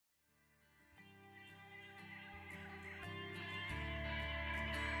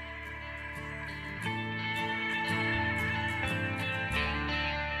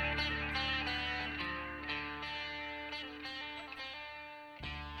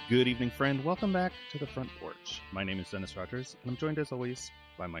Good evening, friend. Welcome back to the front porch. My name is Dennis Rogers, and I'm joined as always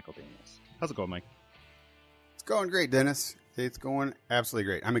by Michael Daniels. How's it going, Mike? It's going great, Dennis. It's going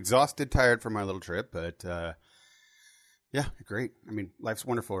absolutely great. I'm exhausted, tired from my little trip, but yeah, great. I mean, life's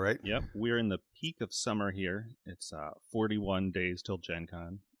wonderful, right? Yep, we're in the peak of summer here. It's 41 days till Gen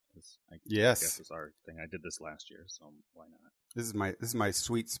Con. I guess is our thing. I did this last year, so why not? This is my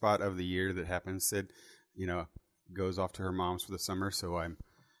sweet spot of the year that happens. Sid, goes off to her mom's for the summer, so I'm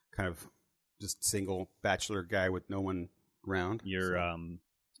kind of just single bachelor guy with no one around.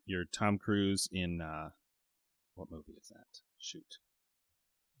 You're Tom Cruise in what movie is that? Shoot,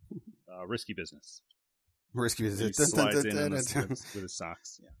 Risky Business. Risky Business. He slides in with his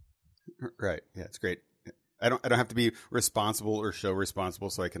socks. Yeah. Right. Yeah, it's great. I don't have to be responsible or show responsible,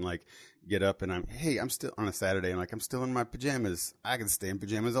 so I can get up and I'm still on a Saturday and I'm still in my pajamas. I can stay in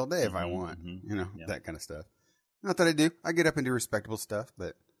pajamas all day if I want. That kind of stuff. Not that I do. I get up and do respectable stuff,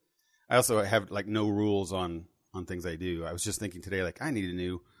 but I also have no rules on things I do. I was just thinking today, I need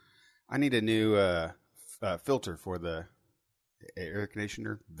a new filter for the air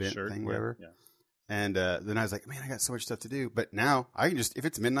conditioner vent thing, whatever. Yeah. And then I was like, man, I got so much stuff to do. But now I can if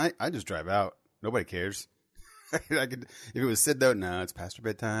it's midnight, I just drive out. Nobody cares. If it was Sid though, no, it's past your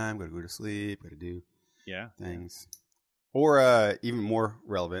bedtime. Got to go to sleep. Got to do things. Or even more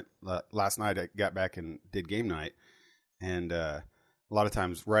relevant, last night I got back and did game night, and a lot of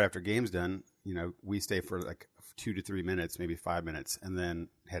times right after game's done, we stay for 2 to 3 minutes, maybe 5 minutes, and then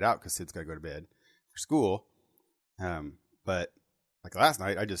head out because Sid's got to go to bed for school. But last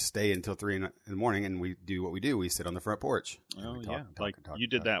night, I just stay until 3 in the morning, and we do what we do. We sit on the front porch. Oh yeah, you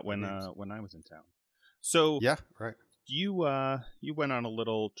did that when I was in town. So yeah, right. You went on a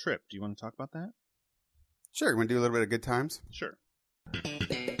little trip. Do you want to talk about that? Sure. You want to do a little bit of good times? Sure.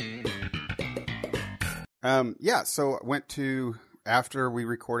 Yeah. So I went to, after we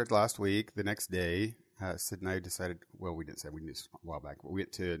recorded last week, the next day, Sid and I decided. Well, we didn't say, we knew this a while back, but we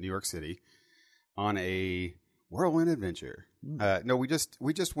went to New York City on a whirlwind adventure. No, we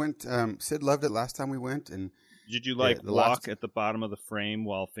just went. Sid loved it last time we went, and did you walk at the bottom of the frame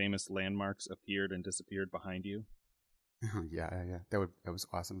while famous landmarks appeared and disappeared behind you? Yeah. That was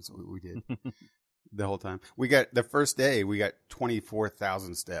awesome. So we did the whole time. We got the first day. We got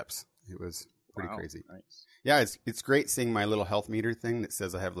 24,000 steps. It was pretty crazy. Nice. Yeah, it's great seeing my little health meter thing that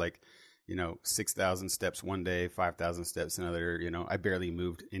says I have 6,000 steps one day, 5,000 steps another. I barely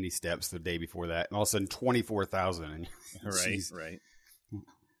moved any steps the day before that, and all of a sudden 24,000. Right.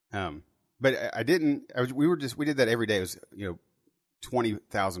 But I didn't. We did that every day. It was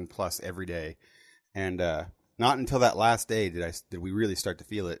 20,000 plus every day, and not until that last day did we really start to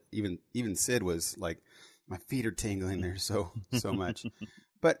feel it. Even Sid was like, my feet are tingling there so much.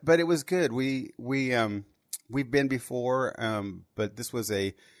 But it was good. We've been before, but this was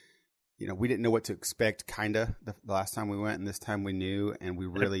a. We didn't know what to expect, kinda, the last time we went, and this time we knew, and we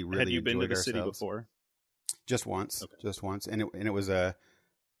really, really enjoyed ourselves. Had you been to the city before? Just once. Okay. Just once. And it was a,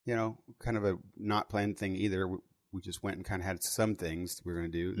 kind of a not planned thing either. We just went and kind of had some things we were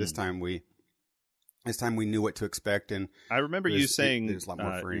going to do. This time we knew what to expect. And I remember you saying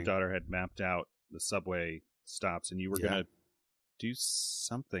your daughter had mapped out the subway stops, and you were going to do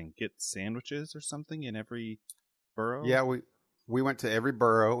something, get sandwiches or something in every borough? Yeah, we went to every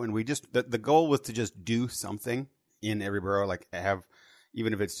borough, and we just the goal was to just do something in every borough,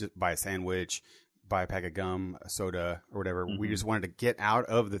 even if it's just buy a sandwich, buy a pack of gum, a soda, or whatever. Mm-hmm. We just wanted to get out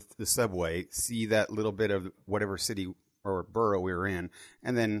of the subway, see that little bit of whatever city or borough we were in,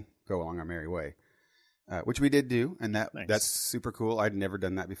 and then go along our merry way, which we did do, and that's super cool. I'd never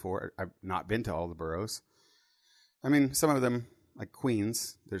done that before. I've not been to all the boroughs. I mean, some of them, like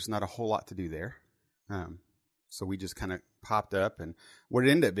Queens, there's not a whole lot to do there. So we just kind of popped up, and what it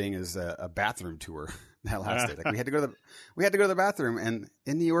ended up being is a bathroom tour that last day. We had to go to the bathroom, and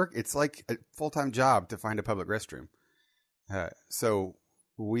in New York, it's like a full-time job to find a public restroom. So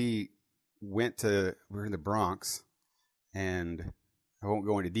we were in the Bronx, and I won't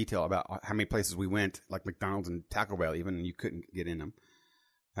go into detail about how many places we went, like McDonald's and Taco Bell, even, and you couldn't get in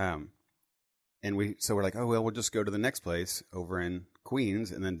them. And we're like, oh well, we'll just go to the next place over in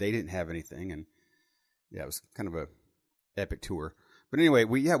Queens, and then they didn't have anything, and yeah, it was kind of a epic tour. But anyway,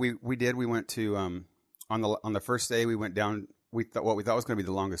 we did. We went to on the first day we went down. We thought was going to be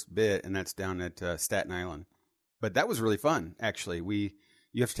the longest bit, and that's down at Staten Island. But that was really fun, actually.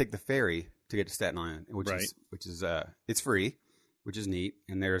 You have to take the ferry to get to Staten Island, which is it's free, which is neat.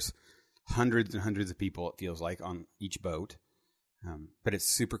 And there's hundreds and hundreds of people, it feels like, on each boat. But it's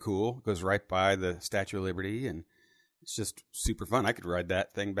super cool. It goes right by the Statue of Liberty, and it's just super fun. I could ride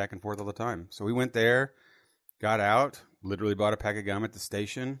that thing back and forth all the time. So we went there, got out, literally bought a pack of gum at the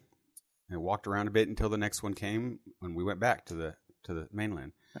station and walked around a bit until the next one came when we went back to the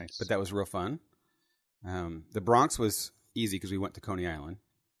mainland. Nice. But that was real fun. The Bronx was easy because we went to Coney Island.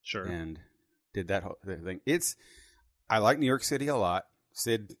 Sure. And did that whole thing. I like New York City a lot.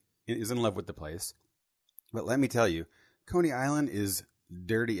 Sid is in love with the place. But let me tell you, Coney Island is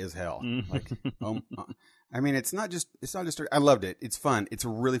dirty as hell. Like, I mean, it's not just dirty. I loved it. It's fun. It's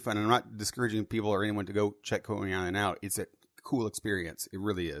really fun. And I'm not discouraging people or anyone to go check Coney Island out. It's a cool experience. It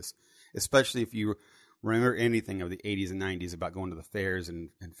really is. Especially if you remember anything of the 80s and 90s about going to the fairs and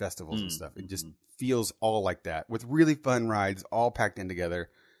festivals and stuff. It just feels all like that with really fun rides all packed in together.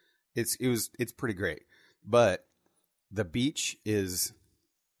 It's pretty great. But the beach is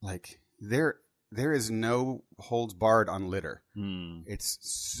like there is no holds barred on litter. It's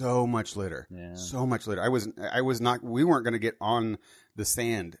so much litter. Yeah. So much litter. We weren't going to get on the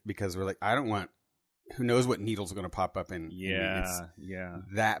sand because we're like, I don't want, who knows what needles are going to pop up in. Yeah. It's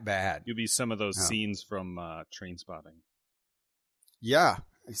that bad. You'll be some of those scenes from Train Spotting. Yeah.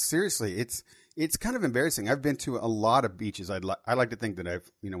 Seriously. It's kind of embarrassing. I've been to a lot of beaches. I like to think that I've,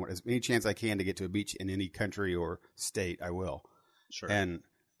 as many chance I can to get to a beach in any country or state, I will. Sure. And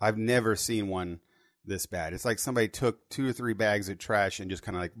I've never seen one this bad. It's like somebody took 2 or 3 bags of trash and just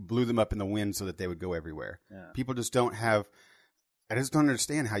kind of like blew them up in the wind so that they would go everywhere. Yeah. People just don't have, I just don't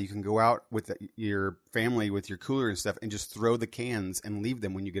understand how you can go out with your family with your cooler and stuff and just throw the cans and leave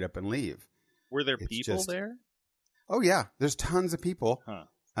them when you get up and leave. Were there people there? Oh yeah. There's tons of people.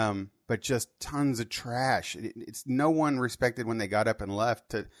 But just tons of trash. It's no one respected when they got up and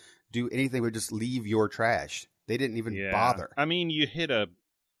left to do anything but just leave your trash. They didn't even bother. I mean, you hit I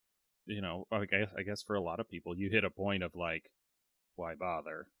guess for a lot of people, you hit a point of like, why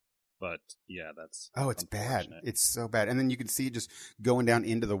bother? But yeah, that's it's bad. It's so bad. And then you can see it just going down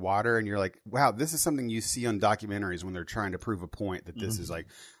into the water, and you're like, wow, this is something you see on documentaries when they're trying to prove a point that this is like,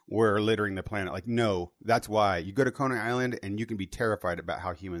 we're littering the planet. Like, no, that's why. You go to Coney Island, and you can be terrified about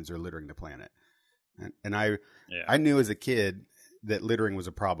how humans are littering the planet. And I knew as a kid that littering was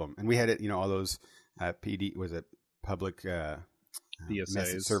a problem. And we had it, all those public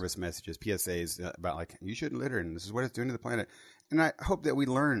service messages, PSAs about like, you shouldn't litter, and this is what it's doing to the planet. And I hope that we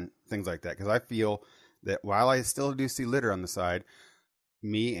learn things like that, because I feel that while I still do see litter on the side,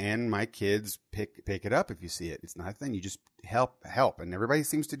 me and my kids pick it up if you see it. It's not a thing. You just help. And everybody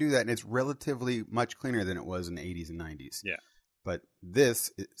seems to do that, and it's relatively much cleaner than it was in the 80s and 90s. Yeah. But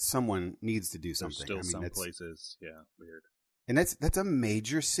someone needs to do something. There's still some places, weird. And that's a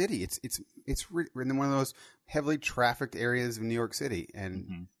major city. It's in one of those heavily trafficked areas of New York City,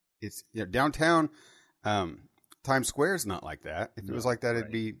 and it's downtown. Times Square is not like that. If it was like that,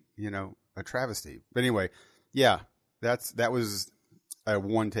 it'd be a travesty. But anyway, that was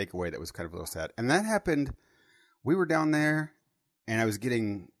one takeaway that was kind of a little sad. And that happened. We were down there, and I was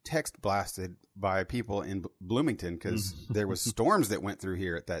getting text blasted by people in Bloomington because there was storms that went through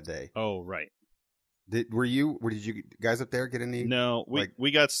here at that day. Oh, right. Did you guys up there get any? No, we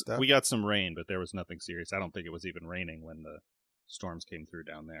got some rain, but there was nothing serious. I don't think it was even raining when the storms came through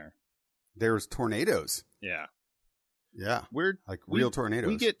down there. There was tornadoes. Yeah. Yeah. Real tornadoes.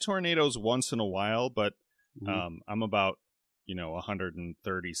 We get tornadoes once in a while, but I'm about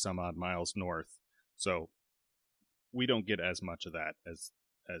 130 some odd miles north, so we don't get as much of that as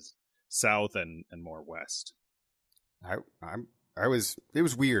south and more west. It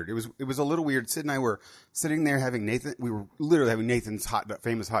was weird. It was a little weird. Sid and I were sitting there we were literally having Nathan's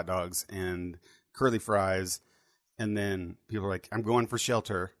famous hot dogs and curly fries, and then people were like, I'm going for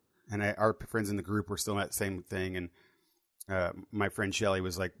shelter. And our friends in the group were still at the same thing. And my friend Shelly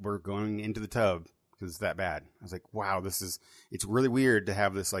was like, we're going into the tub because it's that bad. I was like, wow, it's really weird to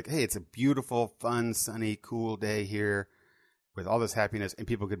have this like, hey, it's a beautiful, fun, sunny, cool day here with all this happiness. And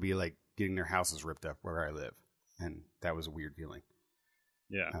people could be like getting their houses ripped up where I live. And that was a weird feeling.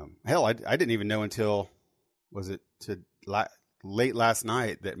 Yeah. Hell, I didn't even know until, late last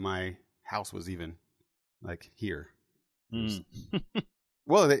night that my house was even like here.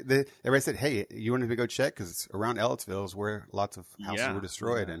 Well, everybody said, hey, you wanted to go check? Because around Ellettsville is where lots of houses were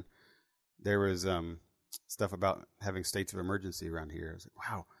destroyed. Yeah. And there was stuff about having states of emergency around here. I was like,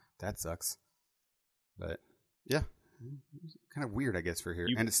 wow, that sucks. But, yeah, it's kind of weird, I guess, for here.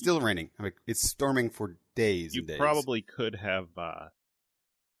 And it's still raining. I mean, it's storming for days and days. You probably could have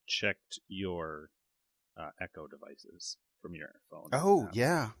checked your Echo devices from your phone. Oh,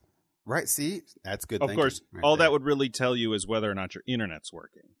 yeah. Right, see? That's good. Of course, all that would really tell you is whether or not your internet's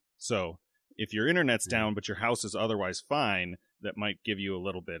working. So if your internet's down but your house is otherwise fine, that might give you a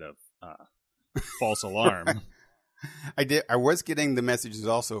little bit of false alarm. I did. I was getting the messages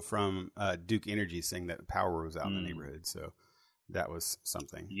also from Duke Energy saying that power was out in the neighborhood. So that was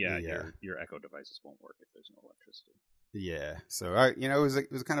something. Yeah, your Echo devices won't work if there's no electricity. Yeah. So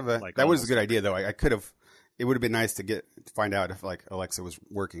it was kind of Like that was a good idea though. I could have. It would have been nice to find out if like Alexa was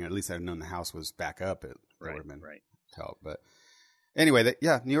working. At least I'd known the house was back up. That would have been help. But anyway,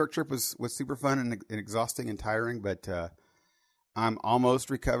 New York trip was super fun and exhausting and tiring. But I'm almost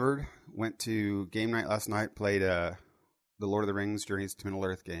recovered. Went to game night last night. Played the Lord of the Rings Journeys to Middle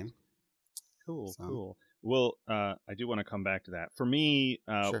Earth game. Cool. Well, I do want to come back to that. For me,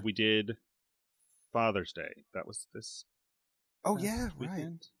 Sure. We did Father's Day. That was this. Oh yeah,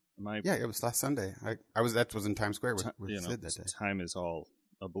 weekend. Right. Yeah, it was last Sunday. That was in Times Square with Sid that day. Time is all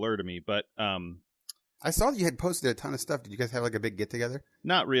a blur to me, but I saw that you had posted a ton of stuff. Did you guys have like a big get together?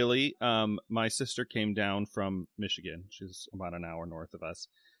 Not really. My sister came down from Michigan. She's about an hour north of us,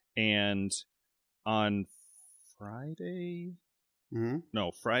 and on Friday,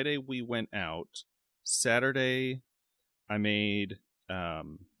 Friday we went out. Saturday, I made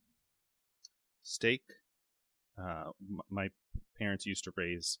steak. My parents used to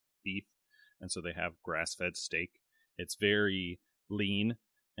raise beef, and so they have grass-fed steak. It's very lean,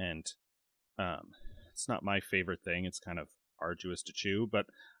 and it's not my favorite thing. It's kind of arduous to chew, but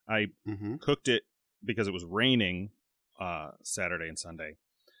I cooked it because it was raining Saturday and Sunday.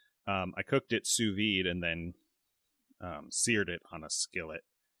 I cooked it sous vide and then seared it on a skillet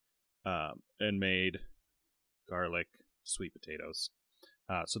and made garlic, sweet potatoes.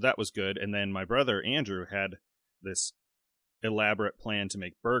 So that was good. And then my brother Andrew had this elaborate plan to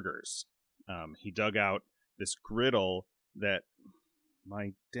make burgers. He dug out this griddle that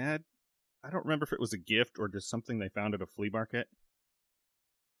my dad, I don't remember if it was a gift or just something they found at a flea market.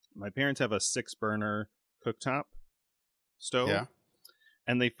 My parents have a 6-burner cooktop stove. Yeah.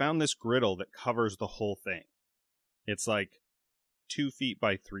 And they found this griddle that covers the whole thing. It's like 2 feet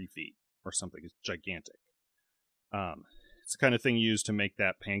by 3 feet or something. It's gigantic. It's the kind of thing used to make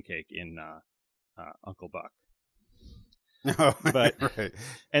that pancake in Uncle Buck. But right.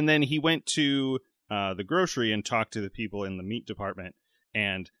 And then he went to the grocery and talked to the people in the meat department,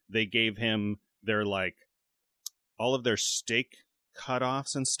 and they gave him their all of their steak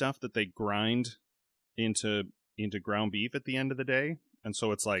cutoffs and stuff that they grind into ground beef at the end of the day. And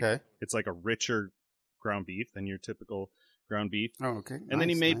so it's like it's like a richer ground beef than your typical ground beef. Oh, okay. And then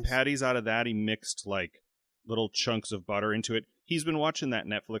he made patties out of that. He mixed like little chunks of butter into it. He's been watching that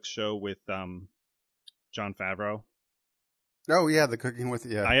Netflix show with Jon Favreau. Oh yeah, the cooking with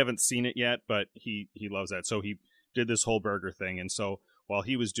I haven't seen it yet, but he loves that. So he did this whole burger thing, and so while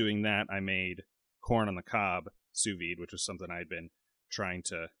he was doing that, I made corn on the cob sous vide, which was something I'd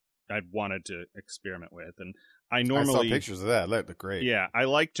wanted to experiment with. And I saw pictures of that. It looked great. Yeah, I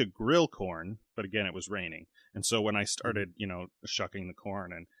like to grill corn, but again, it was raining, and so when I started, shucking the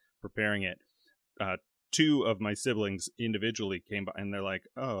corn and preparing it, 2 of my siblings individually came by, and they're like,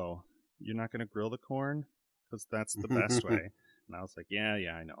 "Oh, you're not going to grill the corn? Because that's the best way." And I was like, yeah,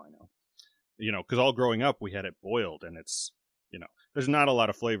 I know. Because all growing up, we had it boiled, and it's, there's not a lot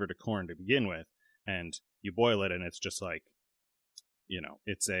of flavor to corn to begin with, and you boil it, and it's just like,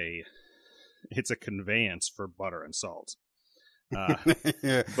 it's a conveyance for butter and salt.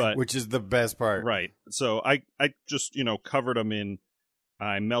 But which is the best part. Right. So I just, covered them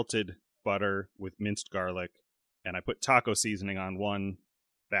I melted butter with minced garlic, and I put taco seasoning on one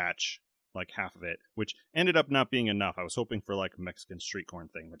batch, like half of it, which ended up not being enough. I was hoping for like a Mexican street corn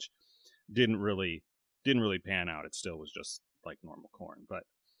thing, which didn't really pan out. It still was just like normal corn, but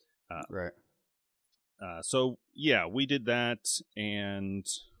right. So yeah, we did that, and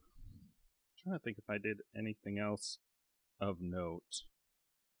I'm trying to think if I did anything else of note.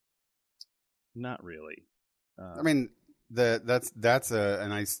 Not really. I mean, that's a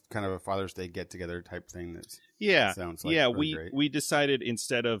nice kind of a Father's Day get together type thing. Sounds like really great. We decided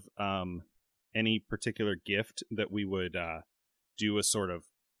instead of any particular gift that we would do a sort of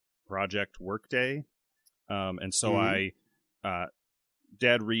project work day, and so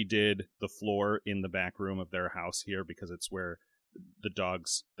Dad redid the floor in the back room of their house here because it's where the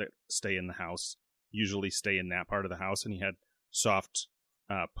dogs that stay in the house usually stay in that part of the house, and he had soft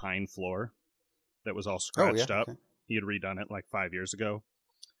pine floor that was all scratched up. Okay. He had redone it like 5 years ago.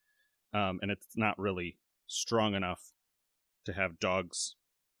 And it's not really strong enough to have dogs,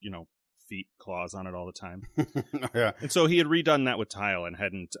 feet, claws on it all the time. Yeah. And so he had redone that with tile and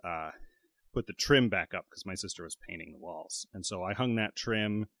hadn't put the trim back up because my sister was painting the walls. And so I hung that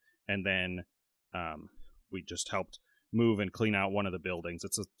trim, and then we just helped move and clean out one of the buildings.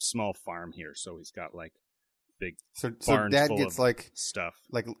 It's a small farm here, so he's got like big So barns Dad full gets of like stuff.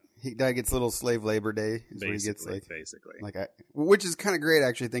 Dad gets little slave labor day. Is what he gets basically. Which is kind of great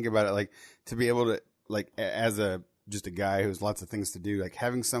actually. Think about it, like to be able to as just a guy who's lots of things to do, like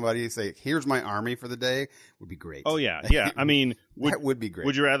having somebody say, "Here's my army for the day," would be great. Oh yeah. I mean, that would be great.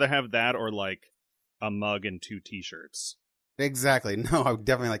 Would you rather have that or like a mug and 2 T-shirts? Exactly. No, I would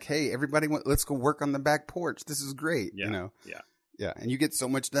definitely like, hey, everybody, let's go work on the back porch. This is great. Yeah. Yeah. And you get so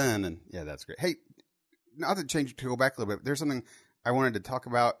much done, and yeah, that's great. Hey, not to go back a little bit, there's something I wanted to talk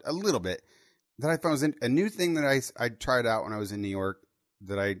about a little bit that I found was a new thing that I tried out when I was in New York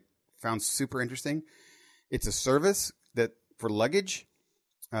that I found super interesting. It's a service that for luggage.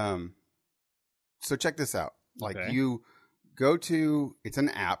 So check this out. Like you go to, it's an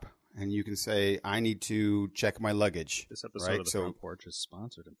app, and you can say, I need to check my luggage. This episode of the Front Porch is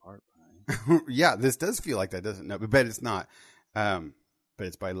sponsored in part by. Yeah, this does feel like that, doesn't it? But it's not. But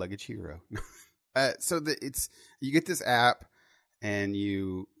it's by Luggage Hero. You get this app, and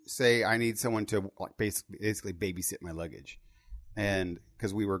you say, I need someone to like basically babysit my luggage. And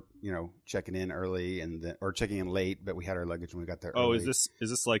because we were, checking in early or checking in late, but we had our luggage when we got there. Oh, early. is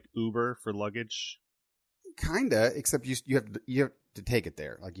this like Uber for luggage? Kinda, except you have to take it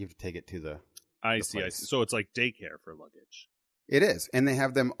there. Like you have to take it to the. I see. So it's like daycare for luggage. It is, and they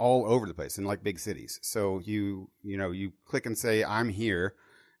have them all over the place in like big cities. So you click and say, I'm here,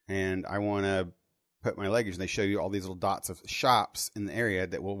 and I want to put my luggage. And they show you all these little dots of shops in the area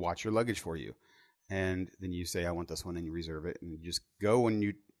that will watch your luggage for you. And then you say, I want this one, and you reserve it, and you just go.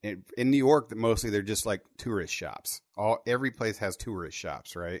 And in New York, mostly they're just like tourist shops. Every place has tourist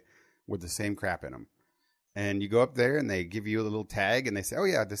shops, right, with the same crap in them. And you go up there, and they give you a little tag, and they say, oh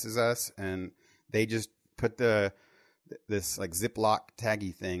yeah, this is us, and they just put this like Ziploc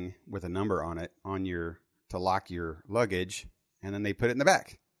taggy thing with a number on it to lock your luggage, and then they put it in the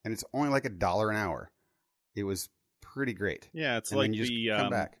back, and it's only like $1 an hour. It was pretty great. Yeah, it's and like then you just come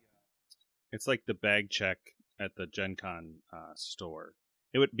back. It's like the bag check at the Gen Con store.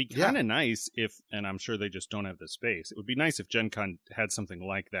 It would be kind of nice if, and I'm sure they just don't have the space, it would be nice if Gen Con had something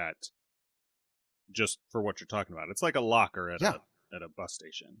like that just for what you're talking about. It's like a locker at a bus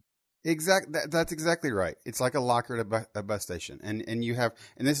station. That's exactly right. It's like a locker at a bus station. And you have,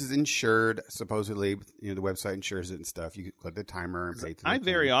 and this is insured, supposedly, the website insures it and stuff. You click the timer and pay. I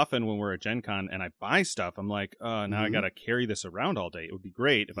very often, when we're at Gen Con and I buy stuff, I'm like, now I got to carry this around all day. It would be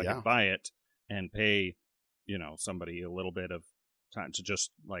great if I could buy it and pay, somebody a little bit of time to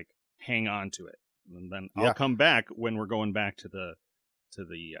just like hang on to it. And then I'll come back when we're going back to the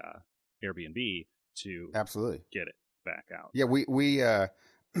Airbnb to absolutely get it back out. Yeah, we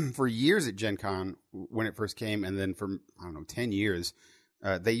for years at Gen Con when it first came, and then for 10 years,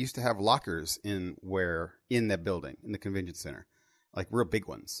 they used to have lockers in that building in the convention center, like real big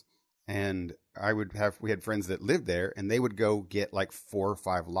ones. And we had friends that lived there, and they would go get like 4 or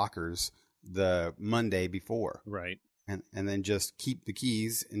 5 lockers the Monday before, right? And then just keep the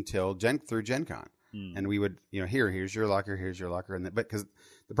keys until through Gen Con. And we would, here's your locker, but because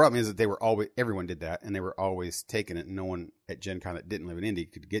the problem is that everyone did that, and they were always taking it, and no one at Gen Con that didn't live in Indy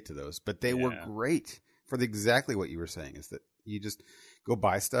could get to those. But they were great for exactly what you were saying, is that you just go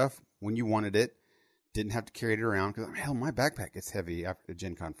buy stuff when you wanted it, didn't have to carry it around, because hell, my backpack gets heavy after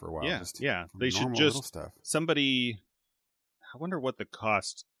Gen Con for a while. They should just stuff. Somebody. I wonder what the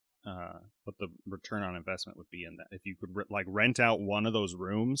cost, what the return on investment would be in that if you could rent out one of those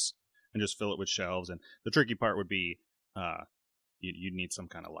rooms and just fill it with shelves. And the tricky part would be you'd need some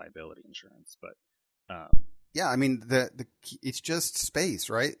kind of liability insurance. But I mean it's just space,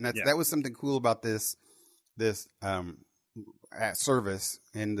 right? And that was something cool about this service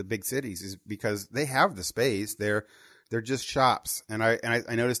in the big cities, is because they have the space. They're just shops, and I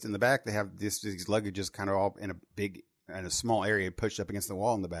noticed in the back they have these luggages kind of all in a small area pushed up against the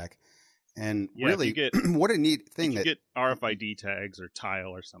wall in the back. And really, what a neat thing that you get RFID tags or tile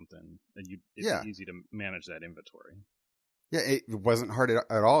or something, and it's easy to manage that inventory. Yeah, it wasn't hard at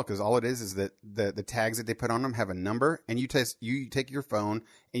all, because all it is that the tags that they put on them have a number, and you take your phone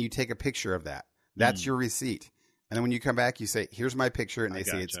and you take a picture of that. That's your receipt. And then when you come back, you say, "Here's my picture," and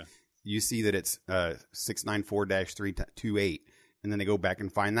you see that it's 694-328, and then they go back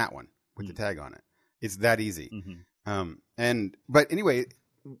and find that one with the tag on it. It's that easy. Mm-hmm. But anyway,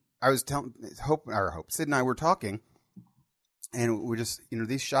 I was telling Hope, Sid and I were talking, and we're just,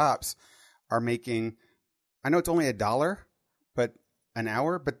 these shops are making, I know it's only $1, but an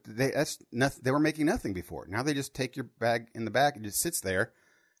hour, but they were making nothing before. Now they just take your bag in the back and just sits there,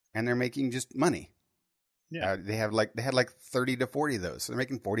 and they're making just money. Yeah. They had like 30 to 40 of those. So they're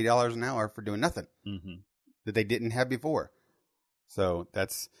making $40 an hour for doing nothing that they didn't have before. So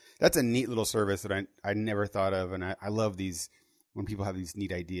that's a neat little service that I never thought of, and I love these when people have these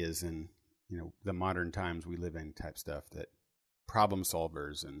neat ideas and the modern times we live in type stuff, that problem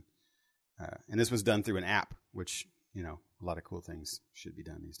solvers, and this was done through an app, which a lot of cool things should be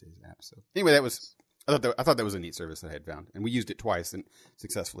done these days. Apps. So anyway, I thought that was a neat service that I had found, and we used it twice and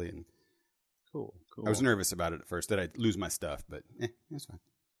successfully. And cool. I was nervous about it at first that I'd lose my stuff, but it was fine.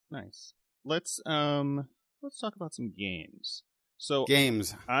 Nice. Let's talk about some games. So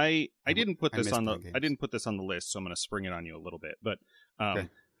games. I didn't put this on the list, so I'm going to spring it on you a little bit. But okay.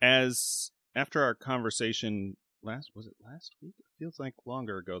 As after our conversation last week? It feels like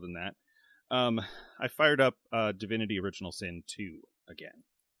longer ago than that. I fired up Divinity Original Sin 2 again.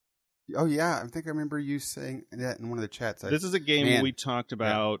 Oh yeah, I think I remember you saying that in one of the chats. This is a game we talked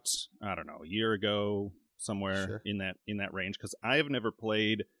about, I don't know, a year ago, somewhere in that range, because I have never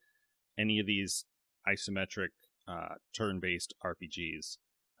played any of these isometric turn-based RPGs.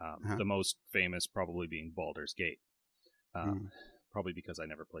 The most famous probably being Baldur's Gate. Probably because I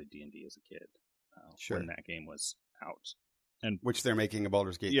never played D&D as a kid when that game was out. And which they're making a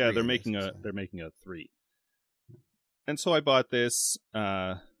Baldur's Gate 3. Yeah, they're making a 3. And so I bought this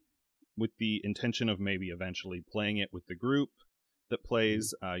with the intention of maybe eventually playing it with the group that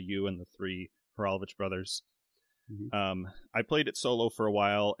plays you and the 3 Hralovich brothers. Mm-hmm. I played it solo for a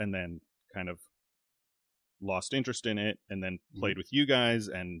while and then kind of lost interest in it, and then played with you guys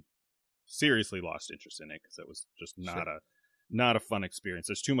and seriously lost interest in it because it was just not a fun experience.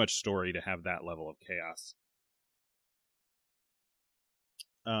 There's too much story to have that level of chaos.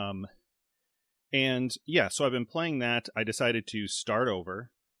 And yeah, so I've been playing that. I decided to start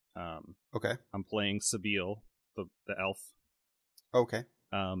over. Okay. I'm playing Mouseville, the elf. Okay.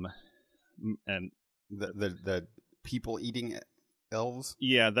 And the people eating elves.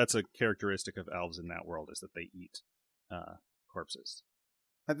 Yeah, that's a characteristic of elves in that world, is that they eat corpses.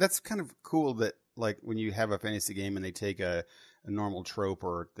 That's kind of cool that, like, when you have a fantasy game and they take a normal trope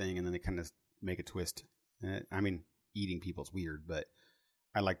or thing and then they kind of make a twist. I mean, eating people's weird, but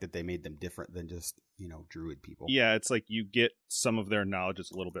I like that they made them different than just, druid people. Yeah, it's like you get some of their knowledge.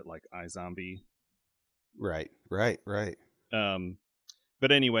 It's a little bit like iZombie. Right.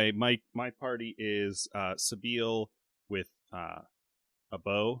 But anyway, my party is Mouseville with a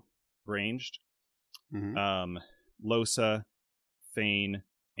bow, ranged. Mm-hmm. Losa, Fane,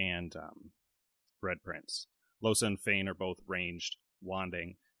 and Red Prince. Losa and Fane are both ranged,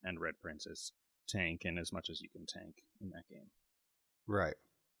 wanding, and Red Prince is tank, and as much as you can tank in that game. Right.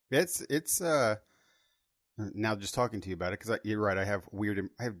 It's now just talking to you about it, because you're right. I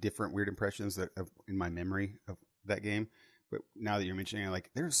have different weird impressions in my memory of that game. But now that you're mentioning it,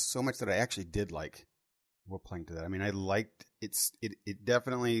 there's so much that I actually did like while playing to that. I mean, I liked it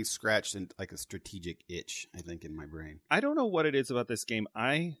definitely scratched a strategic itch, I think, in my brain. I don't know what it is about this game.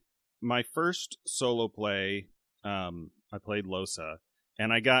 My first solo play, I played Losa,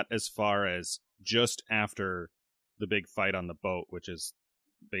 and I got as far as just after the big fight on the boat, which is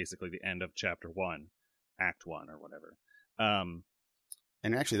basically the end of chapter 1, act 1 or whatever.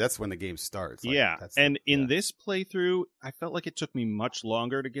 And actually, that's when the game starts. In this playthrough, I felt like it took me much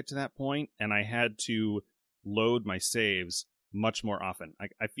longer to get to that point, and I had to load my saves much more often.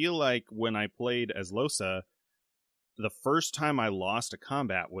 I feel like when I played as Losa, the first time I lost a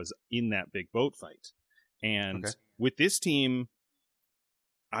combat was in that big boat fight. And with this team,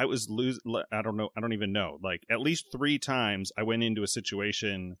 I was I don't even know. At least 3 times I went into a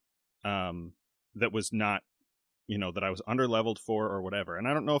situation that was not, that I was underleveled for or whatever. And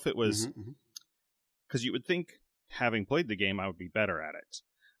I don't know if it was because you would think, having played the game, I would be better at it.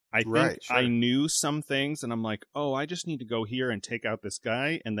 I think I knew some things, and I'm like, oh, I just need to go here and take out this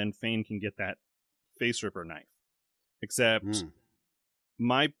guy, and then Fane can get that face ripper knife. Except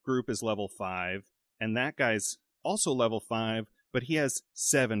my group is level 5, and that guy's also level 5, but he has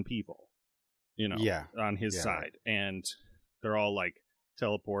 7 people, on his side. Right. And they're all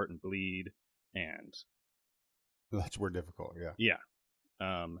teleport and bleed, and that's more difficult, yeah.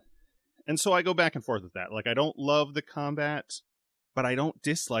 Yeah. And so I go back and forth with that. I don't love the combat, but I don't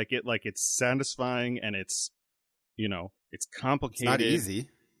dislike it. It's satisfying, and it's, it's complicated. It's not easy.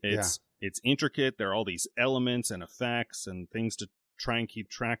 It's intricate. There are all these elements and effects and things to try and keep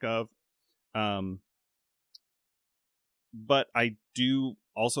track of. But I do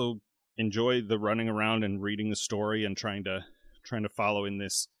also enjoy the running around and reading the story and trying to follow in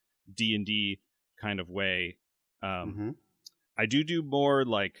this D&D kind of way. I do more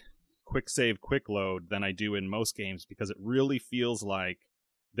quick save, quick load than I do in most games, because it really feels like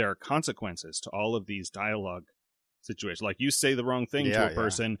there are consequences to all of these dialogue situations. You say the wrong thing to a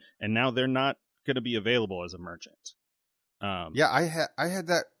person, and now they're not going to be available as a merchant. Yeah, I had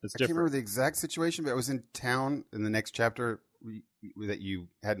that. It's I different. can't remember the exact situation, but I was in town in the next chapter that you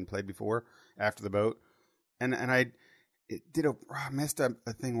hadn't played before after the boat, and I messed up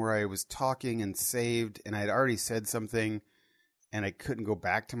a thing where I was talking and saved, and I had already said something, and I couldn't go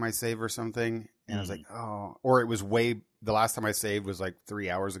back to my save or something, and I was like, oh, or it was the last time I saved was like 3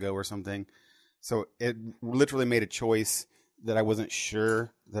 hours ago or something, so it literally made a choice that I wasn't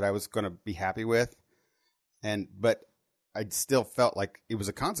sure that I was going to be happy with, but I still felt like it was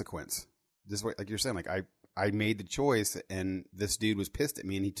a consequence. This way, like you're saying, like I made the choice, and this dude was pissed at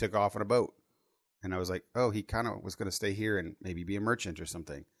me, and he took off on a boat, and I was like, oh, he kind of was going to stay here and maybe be a merchant or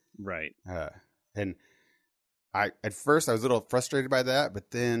something, right? And at first I was a little frustrated by that,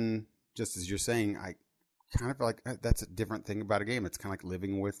 but then, just as you're saying, I kind of feel like that's a different thing about a game. It's kind of like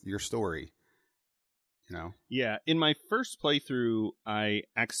living with your story, you know? Yeah. In my first playthrough, I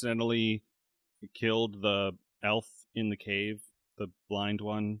accidentally killed the elf in the cave, the blind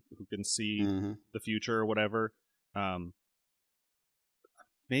one who can see the future or whatever.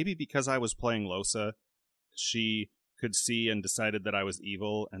 Maybe because I was playing Losa, she could see and decided that I was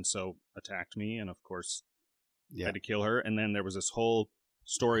evil, and so attacked me, and of course I had to kill her. And then there was this whole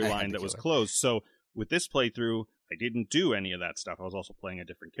storyline that was closed. So with this playthrough, I didn't do any of that stuff. I was also playing a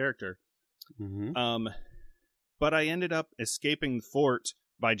different character. But I ended up escaping the fort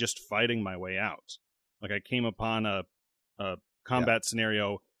by just fighting my way out. Like, I came upon a combat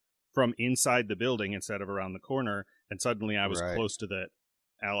scenario from inside the building instead of around the corner, and suddenly I was close to the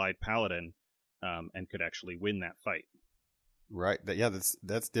allied paladin and could actually win that fight. Right.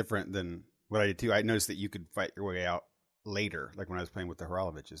 That's different than what I did too. I noticed that you could fight your way out later, like when I was playing with the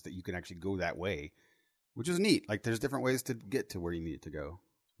Horoloviches, that you can actually go that way, which is neat. Like, there's different ways to get to where you need to go.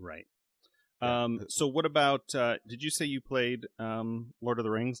 Right. So what about, did you say you played Lord of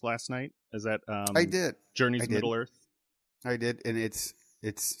the Rings last night? Is that I did. Journeys to Middle-earth? I did, and it's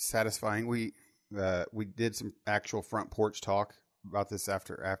satisfying. We did some actual front porch talk about this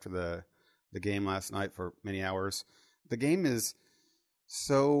after the game last night for many hours. The game is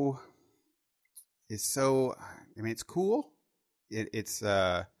so I mean, it's cool. It's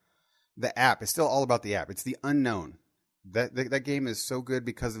the app. It's still all about the app. It's the unknown. That game is so good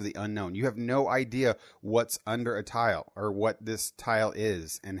because of the unknown. You have no idea what's under a tile or what this tile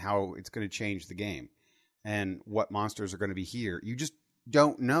is and how it's going to change the game and what monsters are going to be here. You just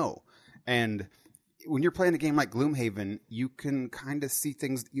don't know. And when you're playing a game like Gloomhaven, you can kind of see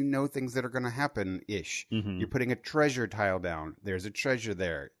things, things that are going to happen-ish. You're putting a treasure tile down. There's a treasure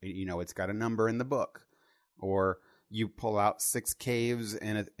there. It's got a number in the book. Or you pull out 6 caves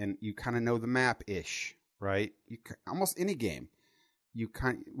and you kind of know the map-ish. Right? Almost any game,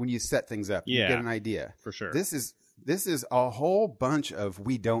 when you set things up, you get an idea. For sure. This is a whole bunch of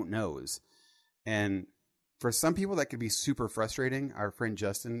we don't knows, and for some people that could be super frustrating. Our friend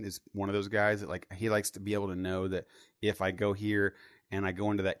Justin is one of those guys that he likes to be able to know that if I go here and I go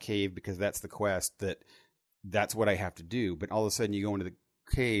into that cave because that's the quest, that's what I have to do. But all of a sudden you go into the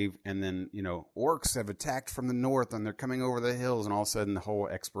cave and then orcs have attacked from the north and they're coming over the hills, and all of a sudden the whole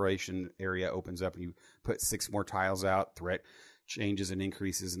exploration area opens up and you put 6 more tiles out, threat changes and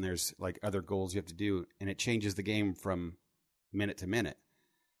increases, and there's other goals you have to do, and it changes the game from minute to minute.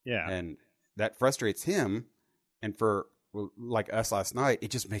 And that frustrates him, and for us last night,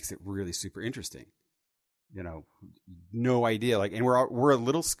 it just makes it really super interesting. No idea. And we're a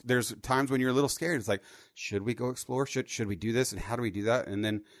little. There's times when you're a little scared. It's like, should we go explore? Should we do this? And how do we do that? And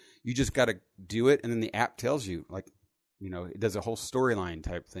then you just got to do it. And then the app tells you, it does a whole storyline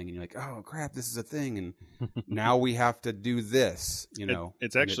type thing. And you're like, oh crap, this is a thing. And now we have to do this.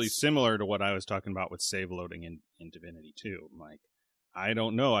 It's actually similar to what I was talking about with save loading in Divinity 2. I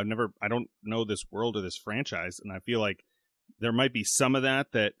don't know. I don't know this world or this franchise, and I feel like there might be some of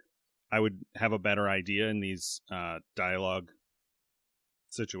that I would have a better idea in these dialogue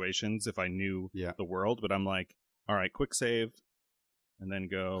situations if I knew the world. But I'm like, all right, quick save, and then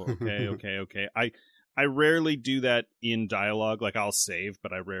go, okay. I rarely do that in dialogue. I'll save,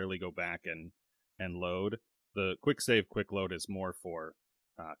 but I rarely go back and load. The quick save, quick load is more for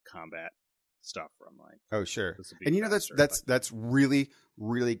combat stuff. Where I'm like, oh sure, and that's really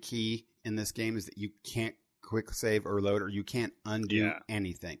really key in this game is that you can't quick save or load, or you can't undo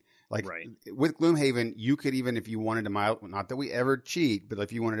anything. With Gloomhaven, you could, even if you wanted to not that we ever cheat, but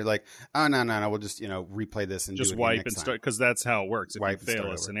if you wanted to oh, no, we'll just, replay this and just do it wipe and start, because that's how it works. If wipe you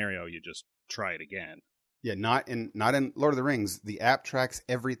fail a scenario, you just try it again. Yeah, not in Lord of the Rings. The app tracks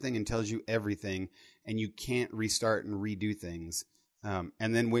everything and tells you everything, and you can't restart and redo things. And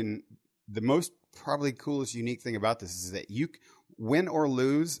then when the most probably coolest, unique thing about this is that you win or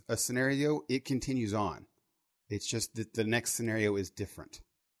lose a scenario, it continues on. It's just that the next scenario is different.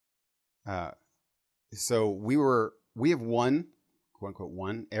 So we have won, quote unquote,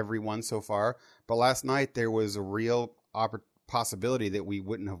 won every one so far. But last night there was a real possibility that we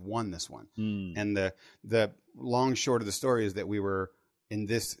wouldn't have won this one. And the long short of the story is that we were in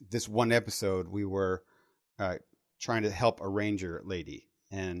this one episode, we were trying to help a ranger lady,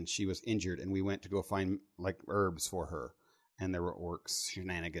 and she was injured, and we went to go find like herbs for her, and there were orcs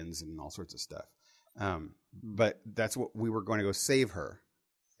shenanigans and all sorts of stuff. But that's what we were going to go save her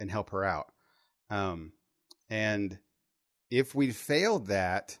and help her out. And if we failed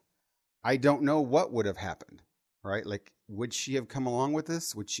that, I don't know what would have happened, right? Like, would she have come along with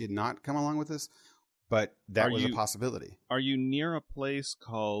us? Would she not come along with us? But that was a possibility. Are you near a place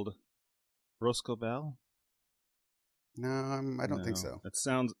called Roscobel? No, I don't think so. It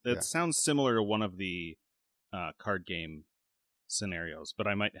sounds similar to one of the card game scenarios, but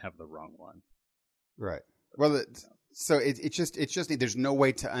I might have the wrong one. Right. Well, so it's just there's no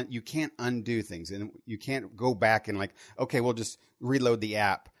way to you can't undo things, and you can't go back and like, okay, we'll just reload the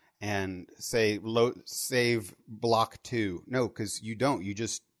app and say save block 2. No, because you don't. You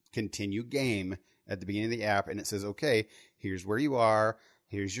just continue game at the beginning of the app, and it says, okay, here's where you are,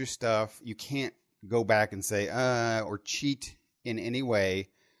 here's your stuff. You can't go back and say or cheat in any way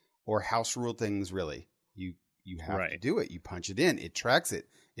or house rule things. Really, you have to do it. You punch it in, it tracks it,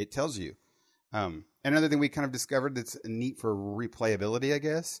 it tells you. Another thing we kind of discovered that's neat for replayability, I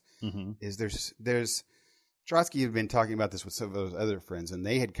guess, is there's Trotsky had been talking about this with some of those other friends, and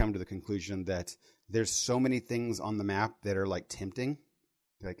they had come to the conclusion that there's so many things on the map that are like tempting.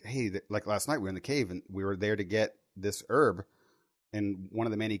 Like, hey, like last night we were in the cave and we were there to get this herb in one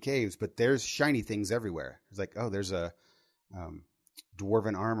of the many caves, but there's shiny things everywhere. It's like, oh, there's a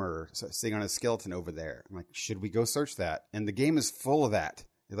dwarven armor sitting on a skeleton over there. I'm like, should we go search that? And the game is full of that.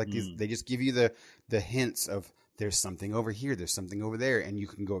 Like they just give you the hints of there's something over here, there's something over there, and you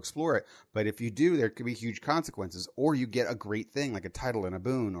can go explore it. But if you do, there could be huge consequences, or you get a great thing like a title and a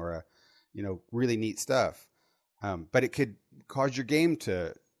boon or a really neat stuff. But it could cause your game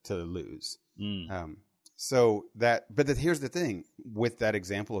to lose. Here's the thing with that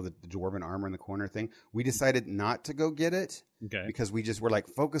example of the dwarven armor in the corner thing, we decided not to go get it because we just were like,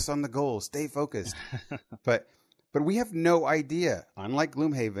 focus on the goal, stay focused. But we have no idea, unlike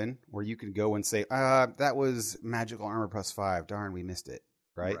Gloomhaven, where you can go and say, that was magical armor +5. Darn, we missed it.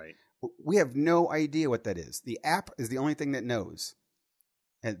 Right? We have no idea what that is. The app is the only thing that knows.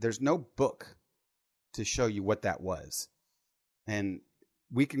 And there's no book to show you what that was. And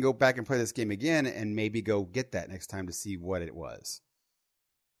we can go back and play this game again and maybe go get that next time to see what it was.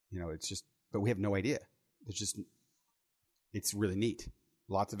 But we have no idea. It's really neat.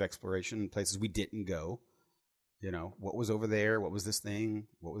 Lots of exploration, places we didn't go. What was over there? What was this thing?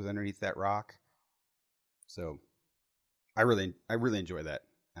 What was underneath that rock? So I really enjoy that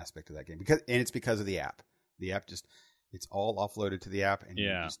aspect of that game and it's because of the app. The app it's all offloaded to the app and you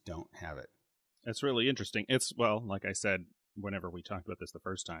just don't have it. It's really interesting. It's, well, like I said, whenever we talked about this the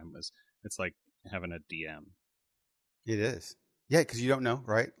first time, it's like having a DM. It is. Yeah, because you don't know,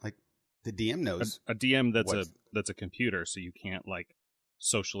 right? Like the DM knows. A DM that's a computer, so you can't like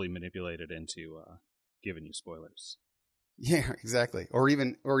socially manipulate it into giving you spoilers. Yeah, exactly. Or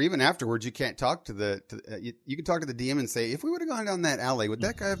even afterwards, you can't talk to you can talk to the DM and say, if we would have gone down that alley, would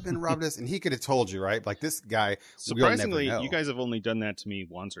that guy have been robbed us? And he could have told you, right? Like this guy. Surprisingly, you guys have only done that to me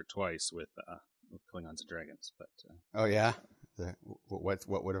once or twice with Klingons and Dragons. But oh yeah, what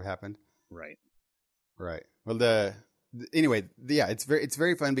would have happened? Right. Well, anyway, it's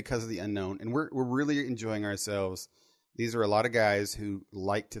very fun because of the unknown, and we're really enjoying ourselves. These are a lot of guys who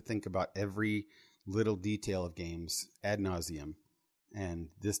like to think about every little detail of games ad nauseum, and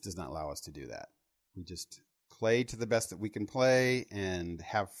this does not allow us to do that. We just play to the best that we can play and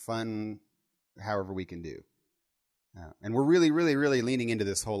have fun however we can do. And we're really, really, really leaning into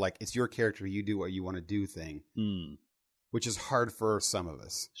this whole, like, it's your character, you do what you want to do thing, which is hard for some of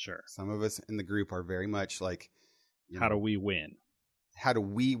us. Sure. Some of us in the group are very much like, how do we win? How do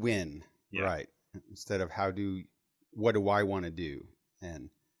we win? Yeah. Right. Instead of what do I want to do? And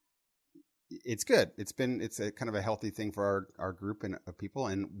it's good. It's a kind of a healthy thing for our group of people,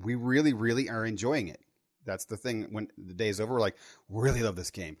 and we really, really are enjoying it. That's the thing. When the day is over, we're like, really love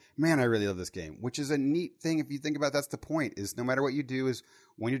this game. Man, I really love this game, which is a neat thing. If you think about it, that's the point, is no matter what you do, is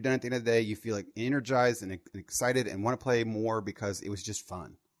when you're done at the end of the day, you feel like energized and excited and want to play more because it was just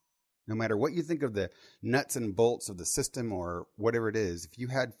fun. No matter what you think of the nuts and bolts of the system or whatever it is, if you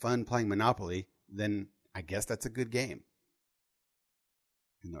had fun playing Monopoly, then I guess that's a good game.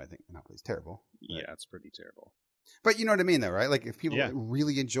 Even though I think Monopoly is terrible. Yeah, it's pretty terrible. But you know what I mean, though, right? Like, if people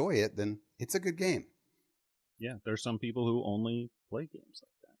really enjoy it, then it's a good game. Yeah, there's some people who only play games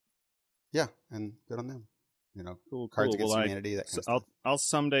like that. Yeah, and good on them. cool. Cards Against Humanity, that kind of stuff. I'll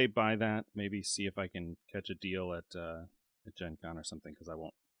someday buy that. Maybe see if I can catch a deal at Gen Con or something, because I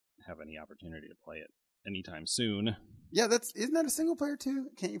won't have any opportunity to play it anytime soon. Yeah, isn't that a single player too?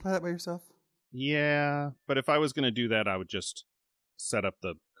 Can't you play that by yourself? Yeah, but if I was going to do that, I would just set up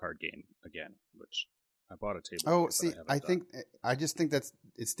the card game again, which I bought a table. Oh, see, I just think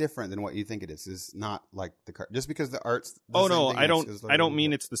it's different than what you think it is. It's not like the card, just because the art's. Oh no, I don't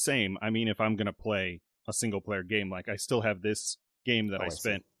mean it's the same. I mean, if I'm going to play a single player game, like I still have this game that I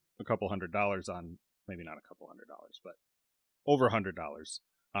spent a couple $100 on, maybe not a couple $100, but over $100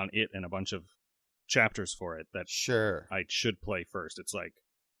 on it, and a bunch of chapters for it that I should play first. It's like,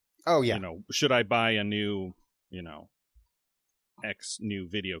 oh yeah, should I buy a new, X new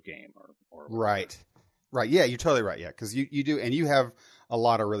video game or right. Yeah, you're totally right. Yeah, because you do, and you have a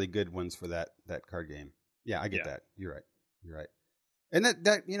lot of really good ones for that card game. Yeah, I get that. You're right. And that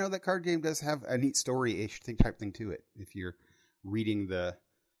that card game does have a neat story-ish type thing to it. If you're reading the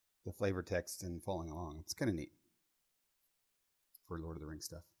flavor text and following along, it's kind of neat for Lord of the Rings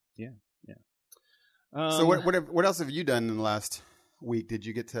stuff. Yeah. So what else have you done in the last week? Did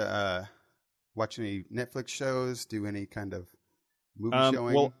you get to watch any Netflix shows? Do any kind of movie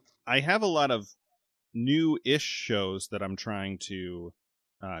showing? Well, I have a lot of new-ish shows that I'm trying to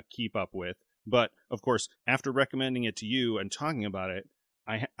keep up with. But, of course, after recommending it to you and talking about it,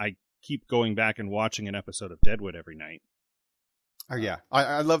 I keep going back and watching an episode of Deadwood every night. Oh, yeah.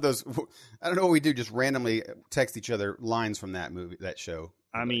 I love those. I don't know what we do, just randomly text each other lines from that movie, that show.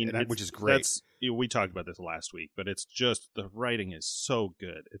 I mean, which is great. We talked about this last week, but it's just, the writing is so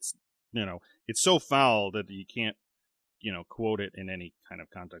good. It's, it's so foul that you can't, quote it in any kind of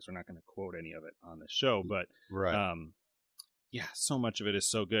context. We're not going to quote any of it on the show, but right. Yeah, so much of it is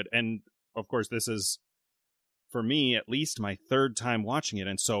so good. And of course, this is, for me, at least my third time watching it.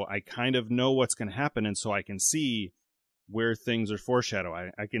 And so I kind of know what's going to happen. And so I can see where things are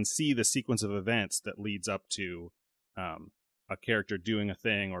foreshadowed. I can see the sequence of events that leads up to a character doing a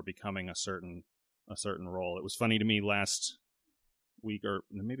thing or becoming a certain role. It was funny to me last week, or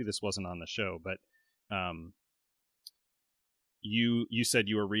maybe this wasn't on the show, but you said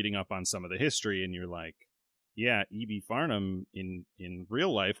you were reading up on some of the history, and you're like, yeah, E.B. Farnham in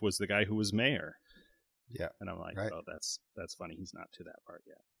real life was the guy who was mayor. Yeah. And I'm like, oh, that's funny. He's not to that part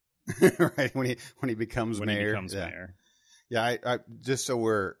yet. Right. When he becomes mayor. He becomes mayor. Yeah. I just so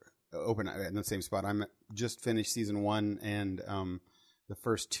we're open in the same spot. I'm just finished season 1 and the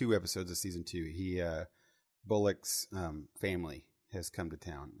first 2 episodes of season 2. Bullock's family has come to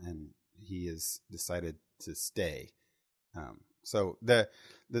town, and he has decided to stay. So the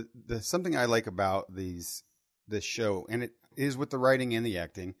something I like about this show, and it is with the writing and the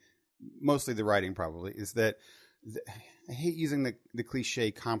acting, mostly the writing probably, is that I hate using the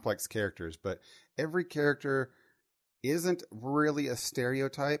cliche complex characters, but every character isn't really a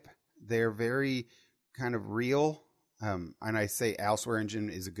stereotype. They're very kind of real. And I say Al Swearingen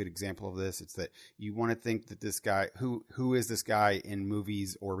is a good example of this. It's that you want to think that this guy, who is this guy in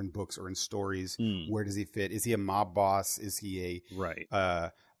movies or in books or in stories? Where does he fit? Is he a mob boss? Is he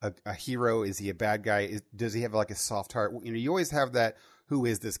a hero? Is he a bad guy? Does he have like a soft heart? You always have that. Who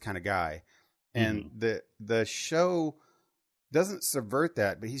is this kind of guy? And the show doesn't subvert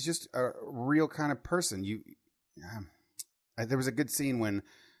that, but he's just a real kind of person. There was a good scene when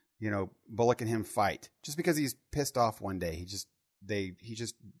Bullock and him fight just because he's pissed off one day. He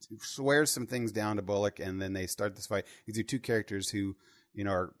just swears some things down to Bullock, and then they start this fight. These are 2 characters who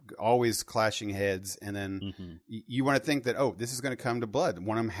are always clashing heads, and then you want to think that, oh, this is going to come to blood.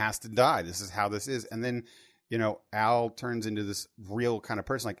 One of them has to die. This is how this is. And then, Al turns into this real kind of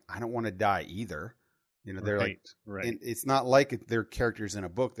person. Like, I don't want to die either. They're right. And it's not like they're characters in a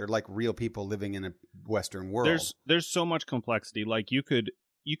book. They're like real people living in a Western world. There's so much complexity. Like you could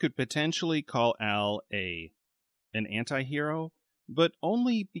potentially call Al an anti-hero, but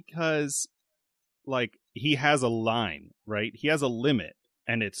only because like he has a line, right? He has a limit,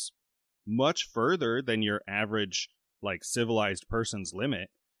 and it's much further than your average like civilized person's limit.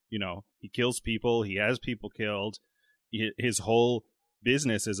 He kills people, he has people killed. His whole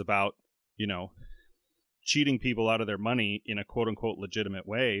business is about, cheating people out of their money in a quote unquote legitimate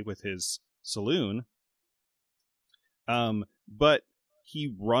way with his saloon. But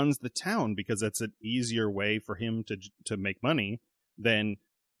he runs the town because that's an easier way for him to make money than,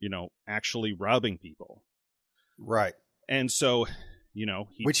 actually robbing people. Right. And so, he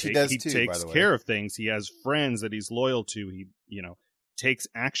takes care of things. He has friends that he's loyal to. He, takes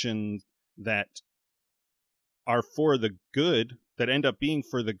actions that are for the good, that end up being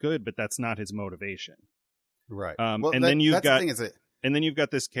for the good, but that's not his motivation. Right. And then you've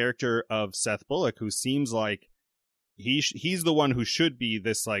got this character of Seth Bullock, who seems like he's the one who should be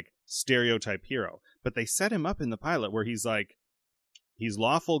this like stereotype hero, but they set him up in the pilot where he's like, he's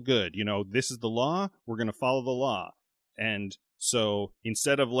lawful good. This is the law. We're going to follow the law. And so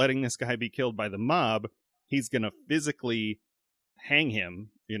instead of letting this guy be killed by the mob, he's going to physically hang him,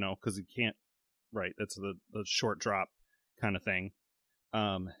 because he can't. Right. That's the short drop kind of thing.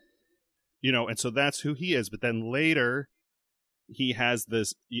 And so that's who he is. But then later he has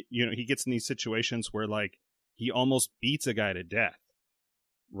this, he gets in these situations where like he almost beats a guy to death.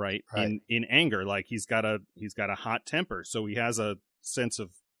 Right. In anger. Like he's got a hot temper. So he has a sense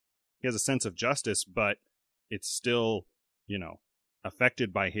of justice, but it's still,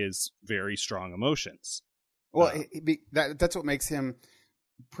 affected by his very strong emotions. Well, that's what makes him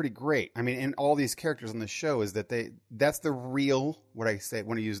pretty great. I mean, in all these characters on the show is that that's the real, what I say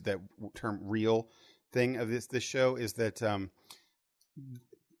when I use that term real thing of this show is that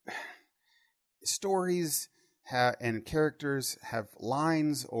stories and characters have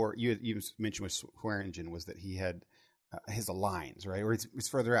lines, or you mentioned with Swearingen was that he had his lines, right? Or it's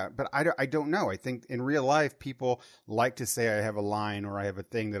further out. But I don't know. I think in real life, people like to say I have a line or I have a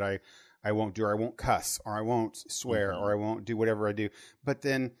thing that I won't do, or I won't cuss, or I won't swear, or I won't do whatever I do. But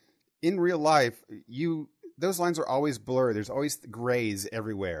then in real life, those lines are always blurred. There's always grays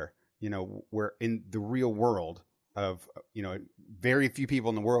everywhere, where in the real world of, very few people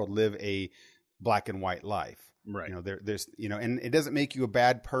in the world live a black and white life. Right. There's, and it doesn't make you a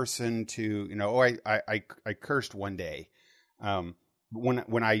bad person to, I cursed one day.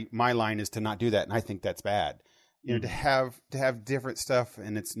 When my line is to not do that. And I think that's bad. To have different stuff,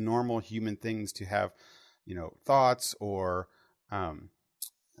 and it's normal human things to have, thoughts or,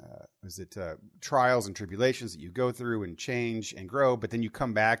 trials and tribulations that you go through and change and grow, but then you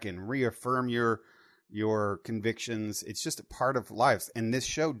come back and reaffirm your convictions. It's just a part of life. And this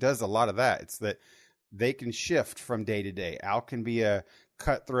show does a lot of that. It's that they can shift from day to day. Al can be a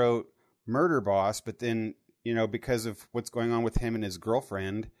cutthroat murder boss, but then, because of what's going on with him and his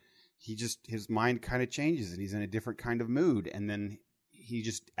girlfriend, his mind kind of changes and he's in a different kind of mood. And then he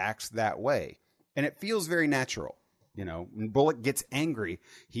just acts that way. And it feels very natural. When Bullock gets angry,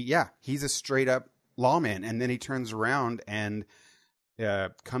 he's a straight up lawman. And then he turns around and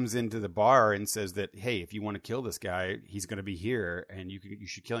comes into the bar and says that, hey, if you want to kill this guy, he's going to be here and you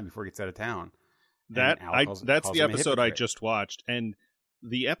should kill him before he gets out of town. That's the episode I just watched. And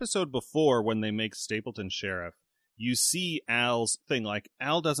the episode before, when they make Stapleton sheriff, you see Al's thing. Like,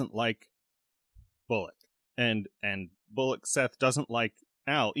 Al doesn't like Bullock, and Seth doesn't like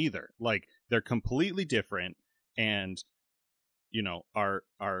Al either. Like, they're completely different and, are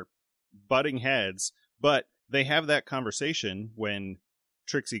butting heads, but they have that conversation when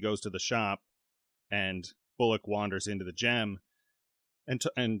Trixie goes to the shop and Bullock wanders into the gem and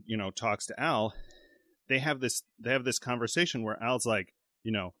talks to Al. They have this conversation where Al's like,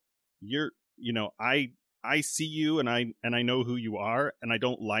 I see you and I know who you are and I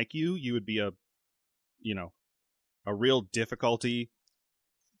don't like you. You would be a real difficulty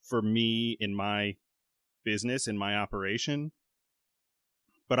for me in my business, in my operation.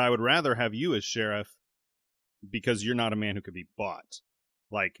 But I would rather have you as sheriff because you're not a man who could be bought.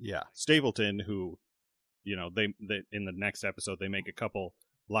 Like Stapleton, who, they in the next episode, they make a couple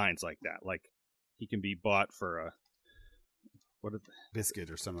lines like that. Like, he can be bought for a biscuit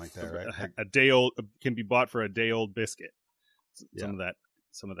or something like that, right? A day old can be bought for a day old biscuit. Some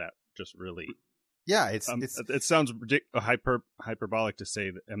of that just really. Yeah, it sounds hyperbolic to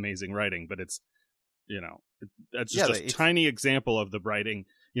say amazing writing, but it's that's just a tiny example of the writing.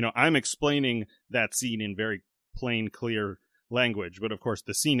 I'm explaining that scene in very plain, clear language, but of course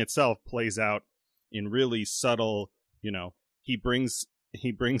the scene itself plays out in really subtle. He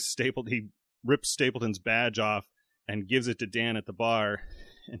rips Stapleton's badge off and gives it to Dan at the bar,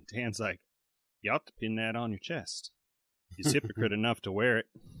 and Dan's like, "You ought to pin that on your chest. He's hypocrite enough to wear it."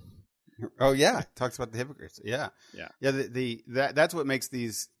 Oh yeah, talks about the hypocrites. Yeah. That's what makes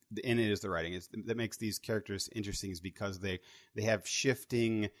these. And it is the writing that makes these characters interesting, is because they have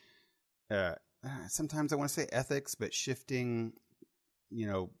shifting. Sometimes I want to say ethics, but shifting,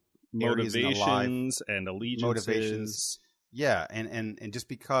 motivations and allegiances. Motivations. Yeah, and just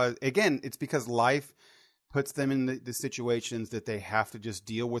because, again, it's because life puts them in the situations that they have to just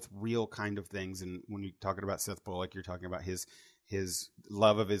deal with real kind of things. And when you're talking about Seth Bullock, you're talking about his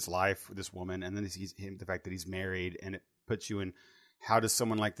love of his life with this woman, and then the fact that he's married, and it puts you in, how does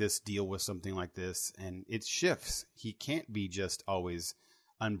someone like this deal with something like this? And it shifts. He can't be just always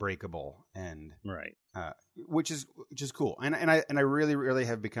unbreakable and right. Which is cool, and I really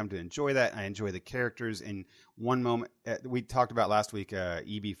have become to enjoy that. I enjoy the characters. In one moment, we talked about last week,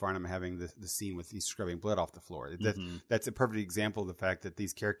 E.B. Farnham having the scene with he's scrubbing blood off the floor. That's a perfect example of the fact that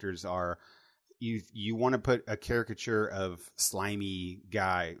these characters are you want to put a caricature of slimy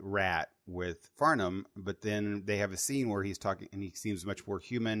guy rat with Farnham, but then they have a scene where he's talking and he seems much more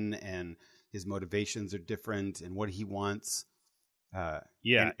human and his motivations are different and what he wants.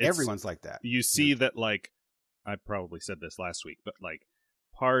 And everyone's like that. You see that, like, I probably said this last week, but like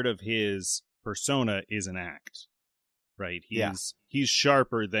part of his persona is an act, right? He's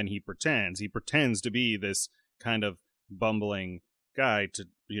sharper than he pretends. He pretends to be this kind of bumbling guy to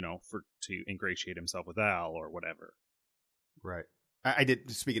ingratiate himself with Al or whatever. Right. I did.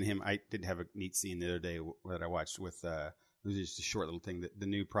 Speaking of him, I did have a neat scene the other day that I watched with. It was just a short little thing that the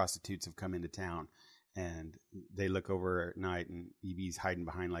new prostitutes have come into town. And they look over at night, and EB's hiding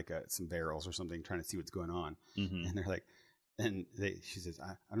behind like some barrels or something, trying to see what's going on. Mm-hmm. And they're like, she says,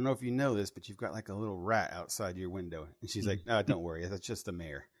 I don't know if you know this, but you've got like a little rat outside your window. And she's like, no, don't worry, that's just the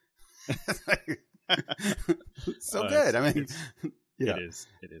mayor. So good. I mean, it is.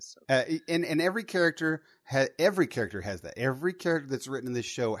 So and every character has that. Every character that's written in this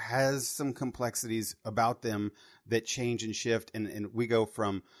show has some complexities about them that change and shift. And we go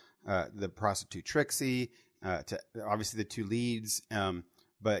from the prostitute Trixie, to obviously the two leads.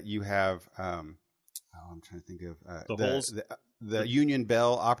 But you have, I'm trying to think of the Union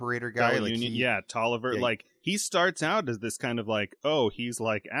Bell operator guy. Like Tolliver. Yeah. Like he starts out as this kind of like, he's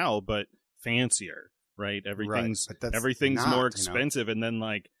like Al, but fancier, right? Everything's more expensive. And then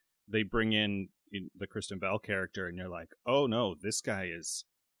like they bring in the Kristen Bell character and you're like, oh no, this guy is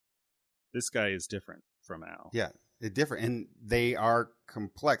different from Al. Yeah. Different, and they are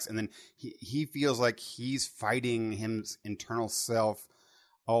complex, and then he feels like he's fighting his internal self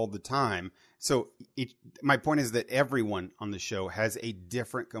all the time. So my point is that everyone on the show has a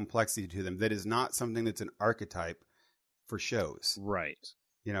different complexity to them that is not something that's an archetype for shows. Right.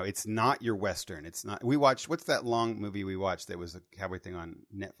 It's not your Western. It's not. We watched, what's that long movie we watched that was a cowboy thing on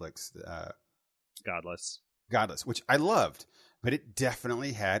Netflix? Godless, which I loved. But it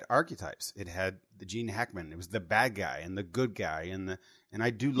definitely had archetypes. It had the Gene Hackman. It was the bad guy and the good guy, and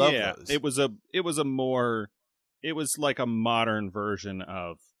I do love those. It was like a modern version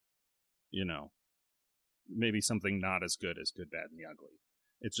of, maybe something not as good as Good, Bad, and the Ugly.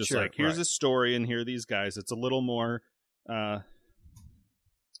 It's just like, here's a story and here are these guys. It's a little more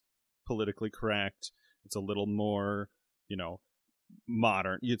politically correct. It's a little more,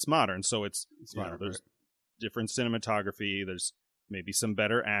 modern. It's modern, so it's modern. There's different cinematography. There's maybe some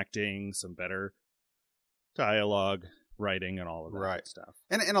better acting, some better dialogue, writing, and all of that stuff.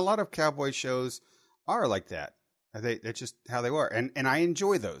 And a lot of cowboy shows are like that. That's just how they are. And I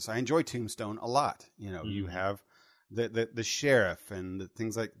enjoy those. I enjoy Tombstone a lot. You have the sheriff and the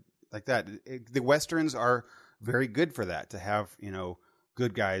things like that. The Westerns are very good for that, to have,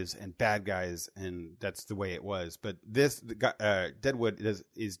 good guys and bad guys, and that's the way it was. But this Deadwood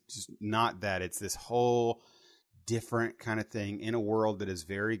is just not that. It's this whole different kind of thing in a world that is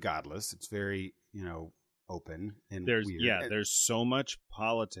very godless. It's very open and weird. There's so much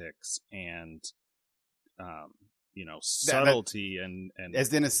politics and subtlety and as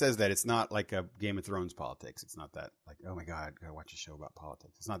Dennis says, that it's not like a Game of Thrones politics. It's not that like, oh my god, gotta watch a show about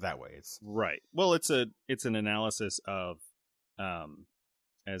politics. It's not that way. It's right. Well, it's an analysis of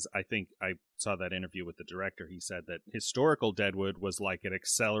as I think I saw that interview with the director, he said that historical Deadwood was like an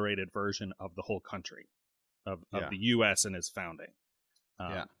accelerated version of the whole country, of the U.S. and its founding,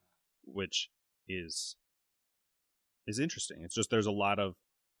 which is interesting. It's just there's a lot of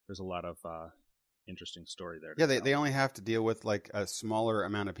interesting story there. Yeah, they only have to deal with like a smaller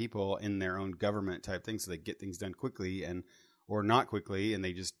amount of people in their own government type thing, so they get things done quickly or not quickly, and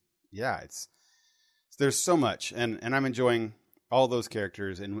they just there's so much, and I'm enjoying all those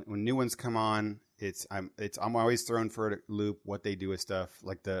characters, and when new ones come on, I'm always thrown for a loop what they do with stuff.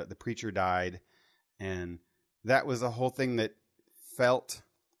 Like the preacher died, and that was a whole thing that felt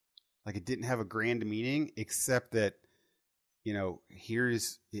like it didn't have a grand meaning, except that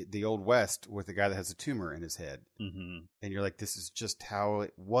here's the Old West with a guy that has a tumor in his head, and you're like, this is just how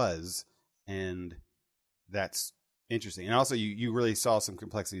it was, and that's interesting. And also, you really saw some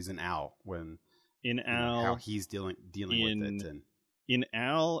complexities in Al when. In Al, how he's dealing with it, and in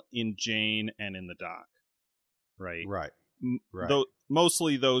Al, in Jane, and in the Doc, right.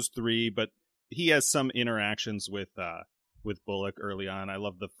 Mostly those three, but he has some interactions with Bullock early on. I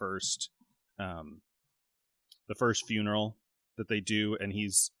love the first funeral that they do, and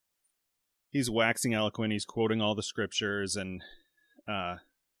he's waxing eloquent. He's quoting all the scriptures, and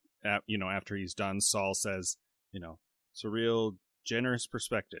after he's done, Saul says, it's a real generous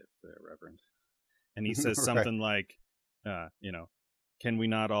perspective there, Reverend. And he says something like, can we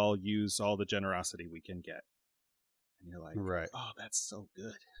not all use all the generosity we can get? And you're like, oh, that's so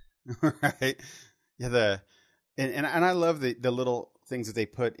good. Right. Yeah. And I love the little things that they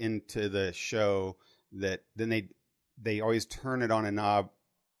put into the show that then they always turn it on a knob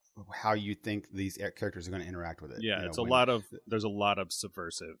how you think these characters are going to interact with it. Yeah, it's there's a lot of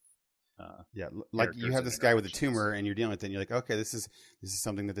subversive. Like you have this guy with a tumor and you're dealing with it and you're like, okay, this is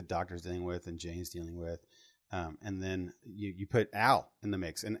something that the doctor's dealing with and Jane's dealing with. And then you put Al in the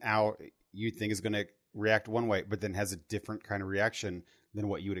mix, and Al you think is going to react one way, but then has a different kind of reaction than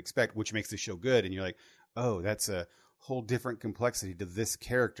what you would expect, which makes the show good. And you're like, oh, that's a whole different complexity to this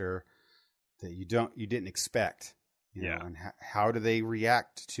character that you didn't expect. You know, and how do they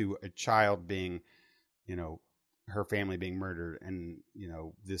react to a child being, her family being murdered, and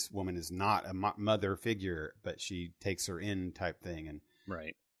this woman is not a mother figure, but she takes her in type thing, and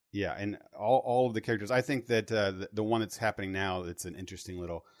and all of the characters. I think that the one that's happening now that's an interesting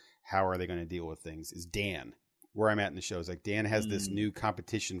little how are they going to deal with things is Dan. Where I'm at in the show is like Dan has this new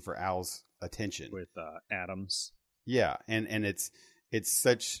competition for Al's attention with Adams. Yeah, and it's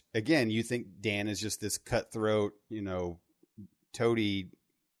such, again, you think Dan is just this cutthroat, toady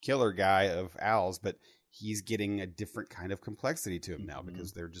killer guy of Al's, but he's getting a different kind of complexity to him now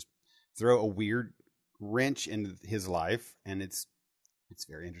because they're just throw a weird wrench into his life, and it's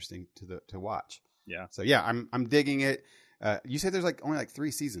very interesting to watch. Yeah. So yeah, I'm digging it. You said there's only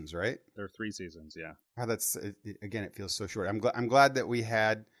 3 seasons, right? There are 3 seasons. Yeah. Oh, again, it feels so short. I'm glad that we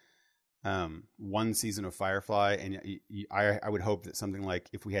had 1 season of Firefly, and I would hope that something like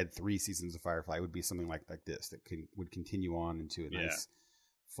if we had 3 seasons of Firefly, it would be something like this that would continue on into a nice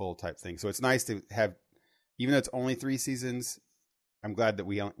full type thing. So it's nice to have, even though it's only 3 seasons, I'm glad that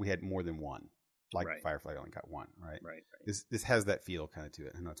we had more than 1. Firefly only got 1, right? Right. This has that feel kind of to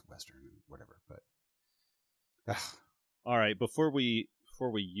it. I know it's Western and whatever, but all right. Before we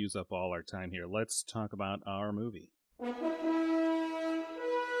use up all our time here, let's talk about our movie.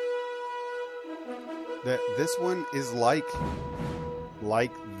 This one is like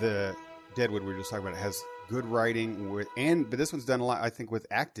the Deadwood we were just talking about. It has good writing but this one's done a lot, I think, with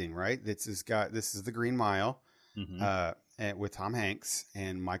acting. Right? This is The Green Mile, and with Tom Hanks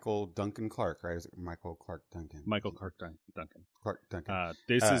and Michael Duncan Clark. Right? Is it Michael Clark Duncan? Michael Clark Duncan. Clark Duncan.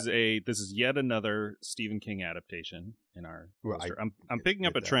 This is yet another Stephen King adaptation in our poster. I'm picking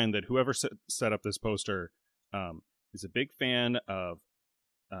up a trend that whoever set up this poster is a big fan of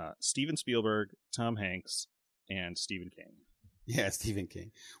Steven Spielberg, Tom Hanks, and Stephen King. Yeah, Stephen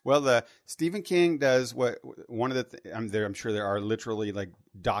King. Well, Stephen King does one of the I'm sure there are literally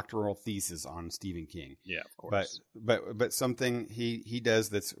doctoral theses on Stephen King. Yeah, of course. But something he does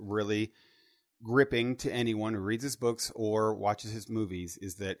that's really gripping to anyone who reads his books or watches his movies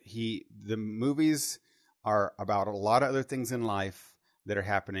is that the movies are about a lot of other things in life that are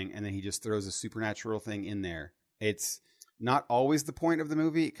happening, and then he just throws a supernatural thing in there. It's not always the point of the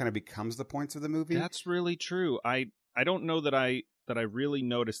movie. It kind of becomes the points of the movie. That's really true. I don't know that I really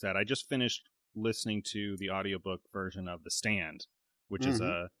noticed that. I just finished listening to the audiobook version of The Stand, which is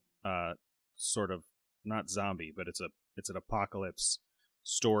a sort of not zombie, but it's an apocalypse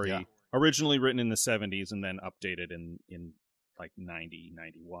story originally written in the 70s and then updated in 90,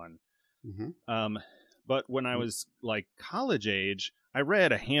 91. But when I was college age, I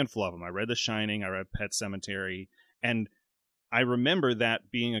read a handful of them. I read The Shining, I read Pet Sematary, and I remember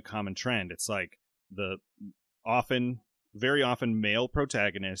that being a common trend. It's like the very often male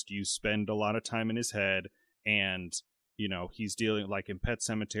protagonist, you spend a lot of time in his head, and he's dealing, in Pet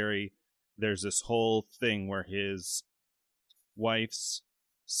Sematary, there's this whole thing where his wife's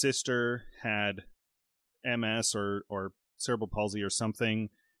sister had MS or cerebral palsy or something,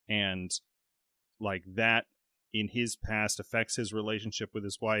 and that in his past affects his relationship with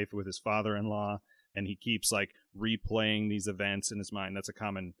his wife, with his father-in-law, and he keeps replaying these events in his mind. That's a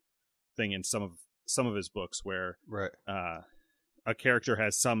common thing in some of his books where a character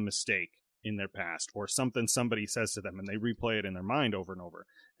has some mistake in their past or something somebody says to them and they replay it in their mind over and over.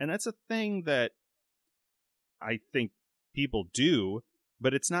 And that's a thing that I think people do,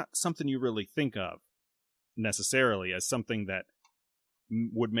 but it's not something you really think of necessarily as something that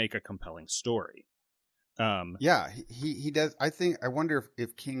would make a compelling story. He does. I wonder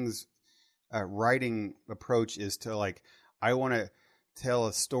if King's writing approach is to I want to tell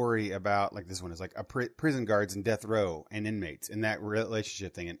a story about this one is a prison guards and death row and inmates and that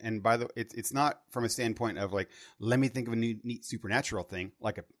relationship thing. And by the way, it's not from a standpoint of let me think of a neat supernatural thing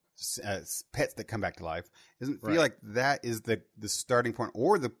pets that come back to life. It doesn't feel like that is the starting point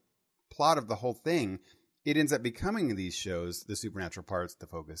or the plot of the whole thing, it ends up becoming these shows, the supernatural parts, the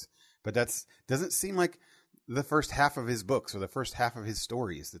focus. But doesn't seem like the first half of his books or the first half of his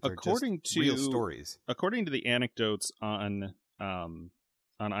stories. That they're just real stories. According to the anecdotes on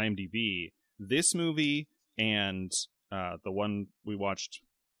IMDb, this movie and the one we watched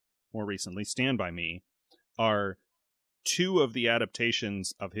more recently, Stand By Me, are two of the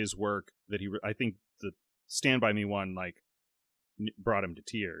adaptations of his work that I think the Stand By Me one brought him to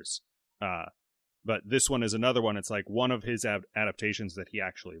tears. But this one is another one. It's like one of his adaptations that he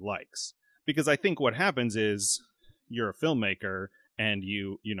actually likes. Because I think what happens is you're a filmmaker and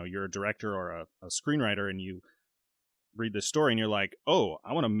you're a director or a screenwriter, and you read this story and you're like, oh,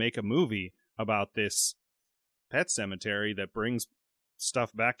 I want to make a movie about this pet cemetery that brings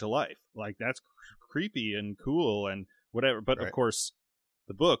stuff back to life. Like, that's creepy and cool and whatever. But Of course,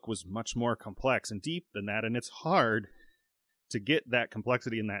 the book was much more complex and deep than that, and it's hard to get that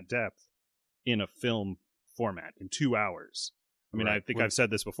complexity and that depth in a film format in 2 hours. I mean, I think I've said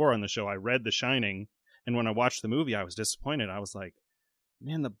this before on the show. I read The Shining, and when I watched the movie, I was disappointed. I was like,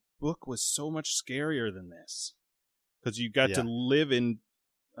 man, the book was so much scarier than this. Because you got to live in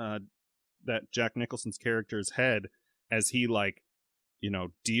that Jack Nicholson's character's head as he,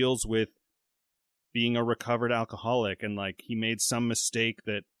 deals with being a recovered alcoholic, and, he made some mistake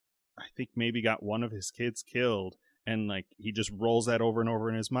that I think maybe got one of his kids killed. And he just rolls that over and over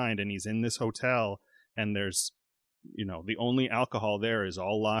in his mind, and he's in this hotel, and there's, the only alcohol there is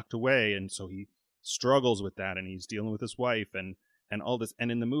all locked away, and so he struggles with that, and he's dealing with his wife and all this.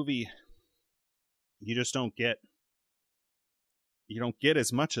 And in the movie, you just don't get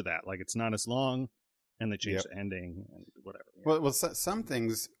as much of that. It's not as long, and they change the ending and whatever. Well, some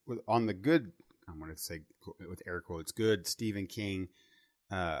things on the good, I'm going to say with air quotes, good Stephen King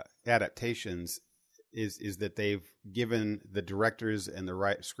adaptations. Is that they've given the directors and the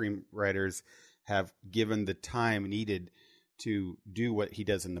screenwriters have given the time needed to do what he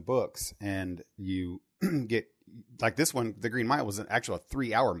does in the books, and you get like this one. The Green Mile was an actual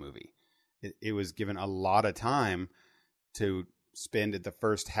 3-hour movie. It was given a lot of time to spend at the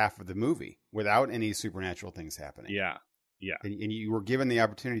first half of the movie without any supernatural things happening. Yeah. And you were given the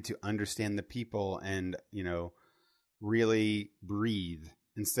opportunity to understand the people and really breathe,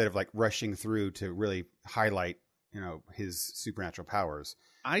 instead of rushing through to really highlight, his supernatural powers.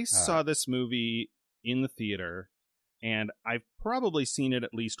 I saw this movie in the theater, and I've probably seen it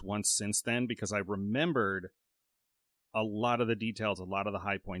at least once since then, because I remembered a lot of the details, a lot of the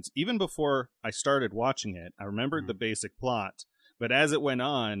high points. Even before I started watching it, I remembered the basic plot, but as it went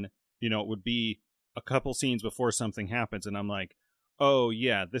on, it would be a couple scenes before something happens, and I'm like, oh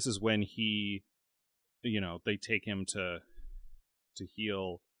yeah, this is when he, they take him to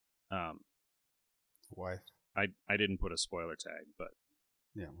heal wife. I didn't put a spoiler tag, but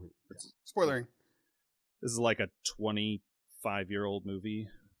spoilering. This is like a 25-year-old movie,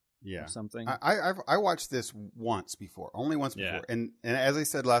 or something. I watched this only once before, and as I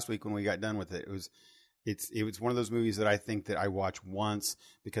said last week when we got done with it, it was one of those movies that I think that I watch once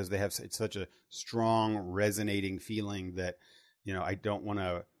because they have such a strong, resonating feeling that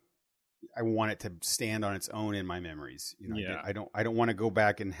I want it to stand on its own in my memories. I don't want to go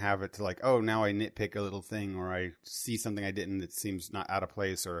back and have it to now I nitpick a little thing, or I see something I didn't that seems not out of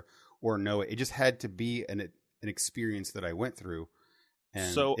place, or know it. It just had to be an experience that I went through.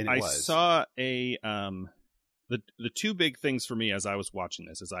 And I saw the two big things for me as I was watching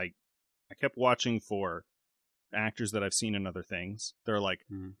this is I kept watching for actors that I've seen in other things. There are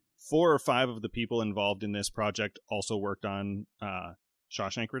 4 or 5 of the people involved in this project also worked on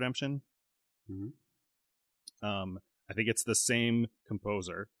Shawshank Redemption. I think it's the same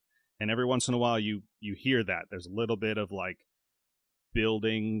composer, and every once in a while you hear that there's a little bit of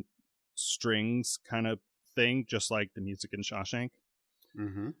building strings kind of thing, just like the music in Shawshank.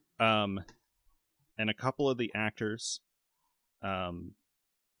 And a couple of the actors,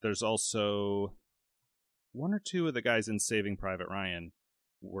 there's also 1 or 2 of the guys in Saving Private Ryan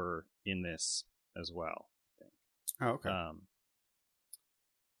were in this as well, I think. Oh, okay.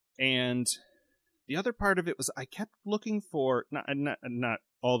 And the other part of it was I kept looking for not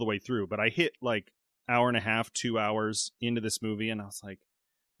all the way through, but I hit hour and a half, 2 hours into this movie, and I was like,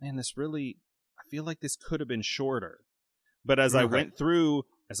 man, I feel like this could have been shorter. But as I went through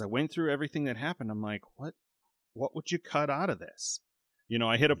everything that happened, I'm like, what would you cut out of this?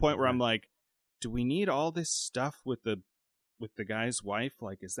 I hit a point where I'm like, do we need all this stuff with the guy's wife?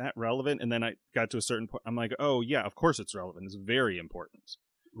 Is that relevant? And then I got to a certain point. I'm like, oh yeah, of course it's relevant. It's very important.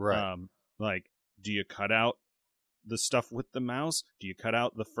 Right. Do you cut out the stuff with the mouse? Do you cut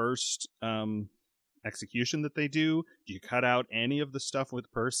out the first execution that they do? Do you cut out any of the stuff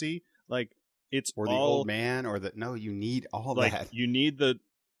with Percy? Like it's or the all, old man, or the no. You need all like that. you need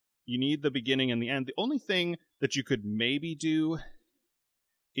the beginning and the end. The only thing that you could maybe do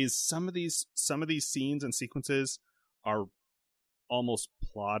is some of these scenes and sequences are almost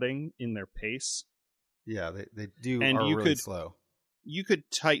plodding in their pace. Yeah, they do And are you really could slow. you could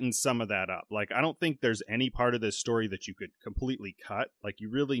tighten some of that up. Like I don't think there's any part of this story that you could completely cut. Like you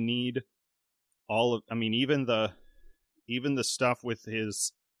really need all of, I mean, even the stuff with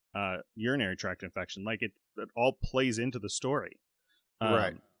his urinary tract infection, like it all plays into the story.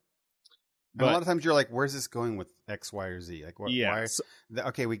 Right. And a lot of times you're like, where's this going with X, Y, or Z? Like, yeah, why?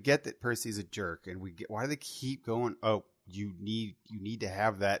 Okay, we get that Percy's a jerk, and we get why do they keep going? Oh, you need to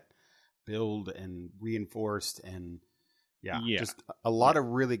have that build and reinforced, and just a lot of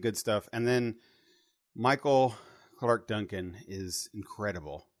really good stuff. And then Michael Clark Duncan is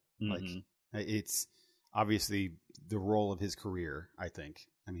incredible. Like, it's obviously the role of his career, I think.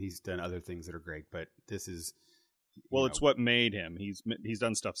 I mean, he's done other things that are great, but this is, well, it's what made him. He's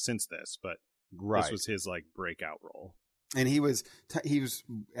done stuff since this, but this was his like breakout role. And he was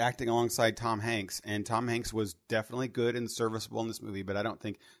acting alongside Tom Hanks, and Tom Hanks was definitely good and serviceable in this movie, but I don't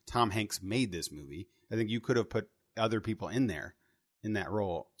think Tom Hanks made this movie. I think you could have put other people in there in that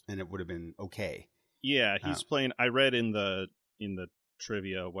role, and it would have been okay. Yeah, he's playing. I read in the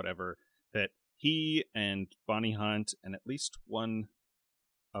trivia, whatever, that he and Bonnie Hunt and at least one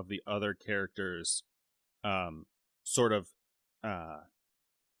of the other characters, sort of,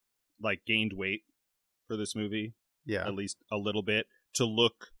 like gained weight for this movie. Yeah, at least a little bit, to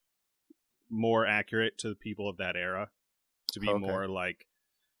look more accurate to the people of that era, to be more like,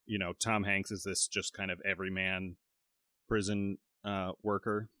 you know, Tom Hanks is this just kind of everyman prison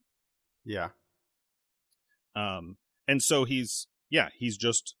worker. Yeah. And so he's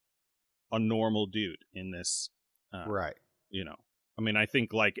just a normal dude in this. Right. You know, I mean, I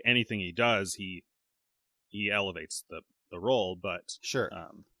think like anything he does, he elevates the role, but sure.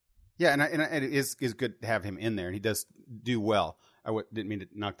 Yeah, and it is good to have him in there, and he does do well. Didn't mean to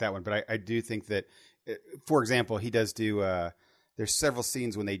knock that one, but I do think that, for example, he does do. There's several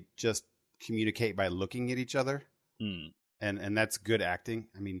scenes when they just communicate by looking at each other, and that's good acting.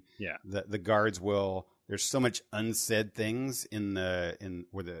 I mean, the guards will. There's so much unsaid things where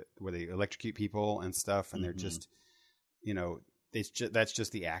they electrocute people and stuff, and they're just, you know, that's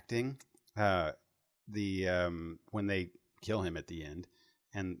just the acting. When they kill him at the end.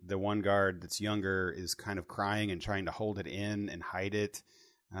 And the one guard that's younger is kind of crying and trying to hold it in and hide it.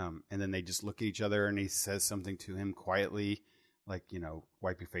 And then they just look at each other, and he says something to him quietly, like, you know,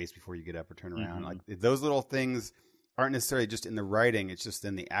 wipe your face before you get up or turn around. Like those little things aren't necessarily just in the writing. It's just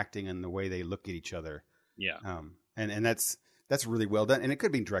in the acting and the way they look at each other. Yeah. And that's really well done. And it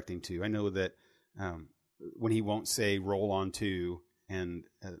could be directing too. I know that when he won't say roll on to, and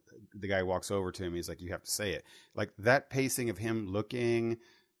the guy walks over to him, he's like, you have to say it. Like that pacing of him looking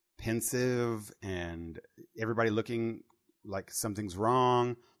pensive and everybody looking like something's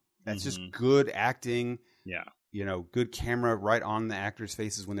wrong. That's just good acting. Yeah. You know, good camera right on the actors'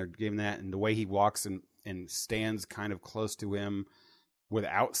 faces when they're giving that. And the way he walks and stands kind of close to him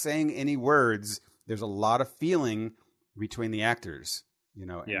without saying any words. There's a lot of feeling between the actors, you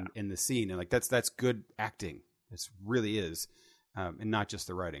know, in the scene. And like, that's good acting. It really is. And not just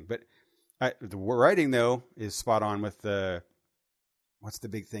the writing, but the writing though is spot on with what's the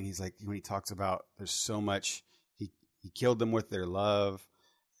big thing? He's like, when he talks about there's so much, he killed them with their love,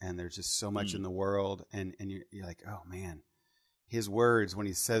 and there's just so much in the world. And you're like, oh man, his words, when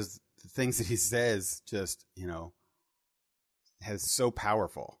he says the things that he says, just, you know, has so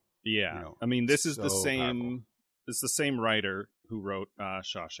powerful. Yeah. You know, I mean, this is so the same, powerful. it's the same writer who wrote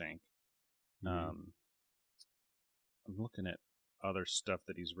Shawshank. I'm looking at other stuff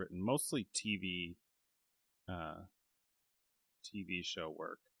that he's written, mostly TV show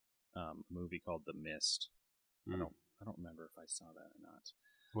work. A movie called The Mist. I don't remember if I saw that or not.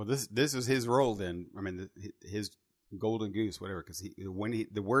 Well, this is his role then. I mean, his golden goose, whatever, because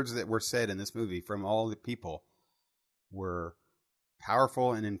the words that were said in this movie from all the people were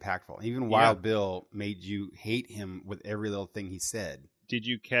powerful and impactful. Even Wild Bill made you hate him with every little thing he said. Did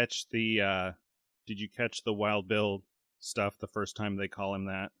you catch the Wild Bill stuff the first time they call him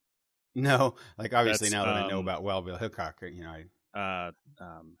that? No, like obviously now that I know about Wild Bill Hickok, you know,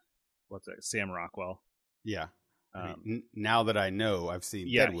 what's that? Sam Rockwell. Yeah. I mean, now that I know, I've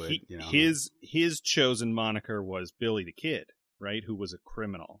seen Deadwood. You know, his chosen moniker was Billy the Kid, right? Who was a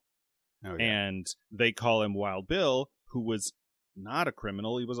criminal. Oh, yeah. And they call him Wild Bill, who was not a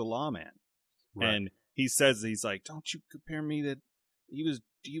criminal. He was a lawman. Right. And he says, he's like, don't you compare me that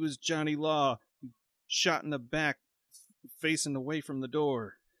he was Johnny Law, shot in the back, facing away from the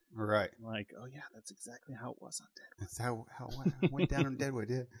door. Right. Like, oh yeah, that's exactly how it was on Deadwood. That's how it went down on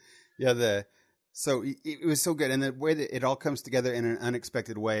Deadwood. Yeah. So it was so good, and the way that it all comes together in an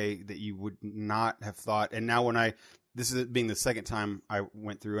unexpected way that you would not have thought. And now this is being the second time I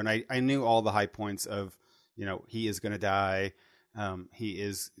went through, and I knew all the high points of, he is going to die. He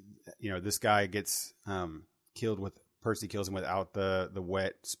is, this guy gets killed with, Percy kills him without the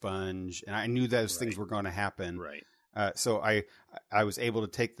wet sponge, and I knew those things were going to happen. Right. So I was able to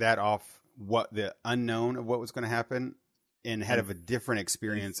take that off the unknown of what was going to happen, and had a different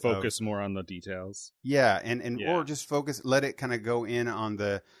experience. Focus more on the details. Yeah, and or just let it kind of go in on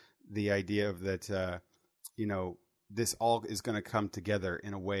the idea of that. This all is going to come together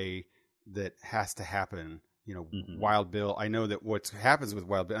in a way that has to happen. Wild Bill. I know that what happens with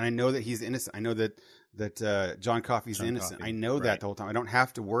Wild Bill, and I know that he's innocent. I know that John Coffey's innocent. Coffey. I know that the whole time. I don't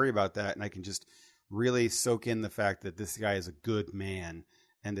have to worry about that, and I can just really soak in the fact that this guy is a good man,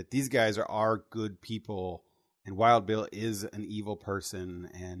 and that these guys are good people. And Wild Bill is an evil person,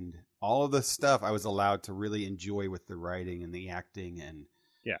 and all of the stuff I was allowed to really enjoy with the writing and the acting, and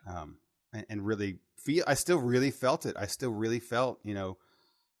and really feel. I still really felt it. I still really felt,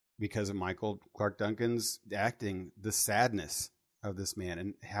 because of Michael Clark Duncan's acting, the sadness of this man,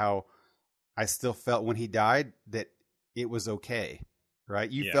 and how I still felt when he died that it was okay.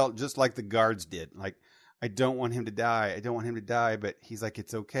 Right? You felt just like the guards did, like, I don't want him to die. I don't want him to die, but he's like,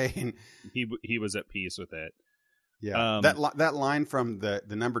 it's okay, and he was at peace with it. Yeah, that line from the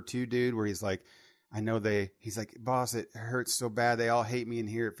number 2 dude where he's like, he's like, boss, it hurts so bad. They all hate me in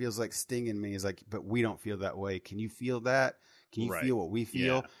here. It feels like stinging me. He's like, but we don't feel that way. Can you feel that? Can you feel what we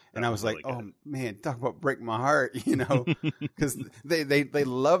feel? Yeah, and I was really like, good. oh man, talk about break my heart, because they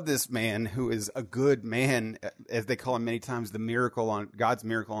love this man who is a good man, as they call him many times, God's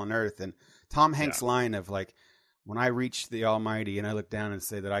miracle on earth. And Tom Hanks' line of like, when I reach the Almighty and I look down and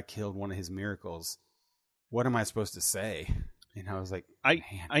say that I killed one of his miracles, what am I supposed to say? And I was like,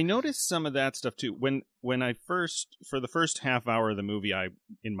 I noticed some of that stuff too. When I for the first half hour of the movie, I,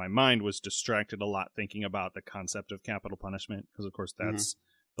 in my mind, was distracted a lot thinking about the concept of capital punishment, because of course that's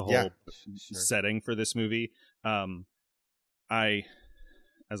the whole setting for this movie. I,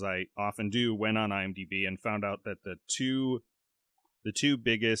 as I often do, went on IMDb and found out that the two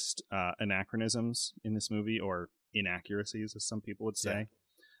biggest anachronisms in this movie, or inaccuracies, as some people would say,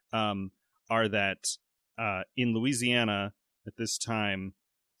 are that in Louisiana at this time,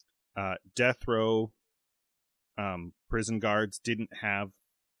 death row prison guards didn't have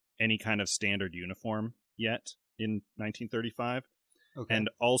any kind of standard uniform yet in 1935. Okay. And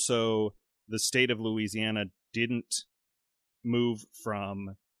also the state of Louisiana didn't move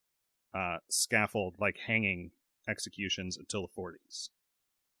from scaffold, like hanging executions, until the 40s.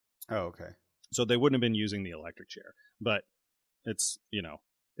 Oh, okay. So they wouldn't have been using the electric chair. But it's,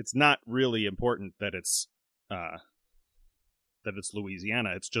 it's not really important that it's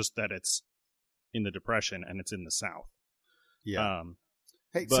Louisiana. It's just that it's in the Depression and it's in the South. Yeah.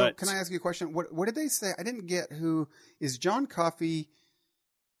 Hey, so can I ask you a question? What did they say? I didn't get who is John Coffey,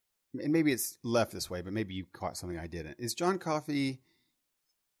 and maybe it's left this way, but maybe you caught something I didn't. Is John Coffey,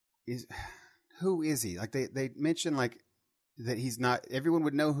 who is he? Like they mentioned like that he's not, everyone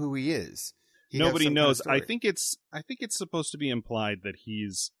would know who he is. Nobody knows. I think it's supposed to be implied that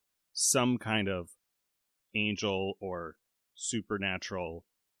he's some kind of angel or supernatural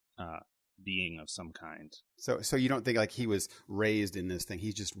being of some kind. So you don't think like he was raised in this thing?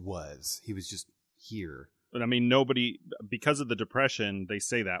 He just was. He was just here. But I mean, nobody, because of the Depression, they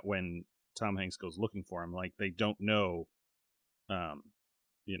say that when Tom Hanks goes looking for him, like they don't know, the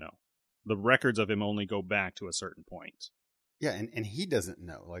records of him only go back to a certain point. Yeah, and he doesn't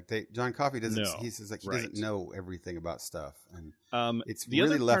know. Like John Coffey doesn't. No, he says like he doesn't know everything about stuff, and it's the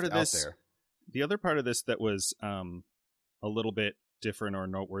really other left part of out this, there. The other part of this that was a little bit different or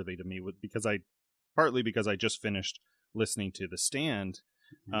noteworthy to me, partly because I just finished listening to The Stand,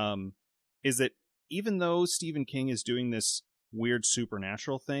 is that even though Stephen King is doing this weird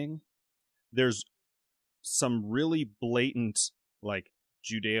supernatural thing, there's some really blatant like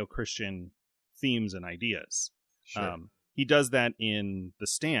Judeo-Christian themes and ideas. Sure. He does that in The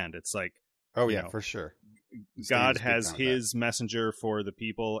Stand. It's like, for sure. God has his messenger for the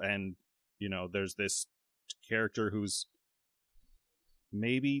people, and there's this character who's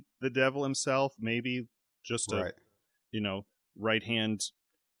maybe the devil himself, maybe just a right hand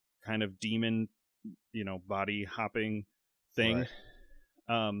kind of demon, body hopping thing.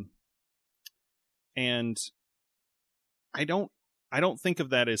 Right. And I don't think of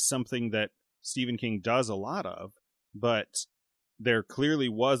that as something that Stephen King does a lot of, but there clearly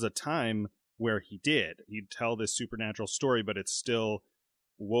was a time where he did. He'd tell this supernatural story, but it's still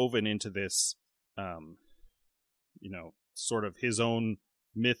woven into this, sort of his own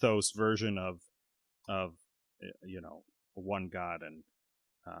mythos version of one God and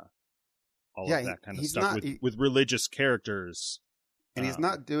all of that kind of stuff with religious characters. And he's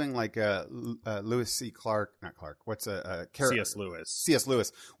not doing like Lewis C. Clark, not Clark. What's C.S. Lewis? C.S.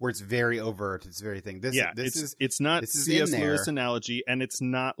 Lewis, where it's very overt. It's very thing. It's not C.S. Lewis analogy, and it's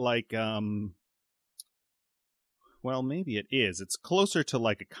not like well, maybe it is. It's closer to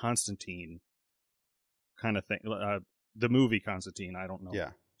like a Constantine kind of thing. The movie Constantine. I don't know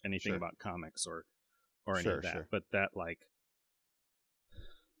anything about comics or any of that, but that like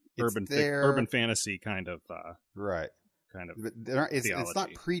urban fantasy kind of right. Kind of, it's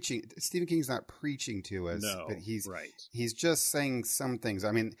not preaching. Stephen King's not preaching to us, but he's just saying some things.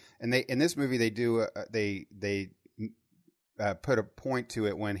 I mean, and in this movie they do they put a point to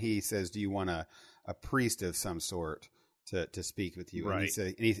it when he says, "Do you want a priest of some sort to speak with you?" Right.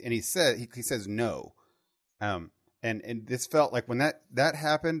 And he says no. And this felt like when that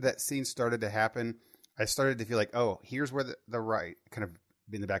happened, that scene started to happen. I started to feel like, oh, here's where the right kind of.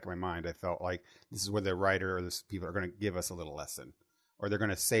 In the back of my mind, I felt like this is where the writer or the people are going to give us a little lesson, or they're going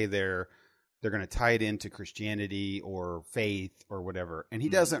to say they're going to tie it into Christianity or faith or whatever. And he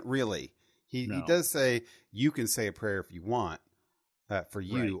doesn't really. He does say you can say a prayer if you want for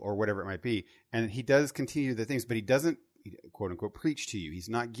you or whatever it might be, and he does continue the things, but he doesn't quote unquote preach to you. He's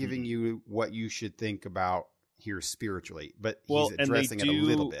not giving you what you should think about here spiritually, but he's addressing it a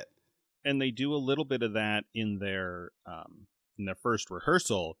little bit. And they do a little bit of that in their first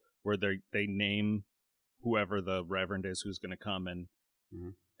rehearsal, where they name whoever the reverend is who's going to come and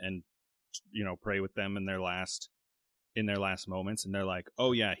pray with them in their last moments, and they're like,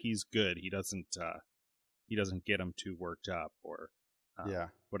 oh yeah, he's good. He doesn't get them too worked up or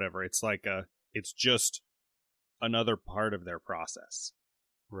whatever. It's like it's just another part of their process,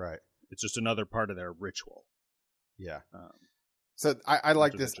 right? It's just another part of their ritual. Yeah. So I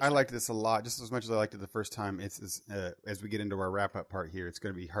like this. I liked this a lot, just as much as I liked it the first time. It's as we get into our wrap up part here, it's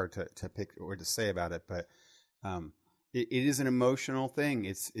going to be hard to pick or to say about it, but it is an emotional thing.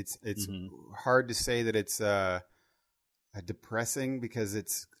 It's hard to say that it's depressing because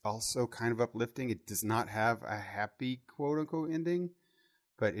it's also kind of uplifting. It does not have a happy quote unquote ending,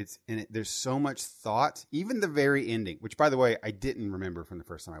 but it's in it. There's so much thought, even the very ending, which by the way, I didn't remember from the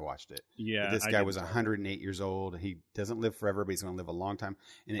first time I watched it. Yeah. This guy was 108 years old. He doesn't live forever, but he's going to live a long time.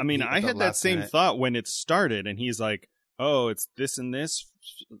 And I had that same thought when it started, and he's like, oh, it's this and this,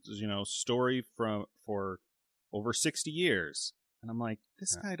 story for over 60 years. And I'm like,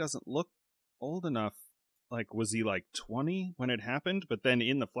 this guy doesn't look old enough. Like, was he like 20 when it happened? But then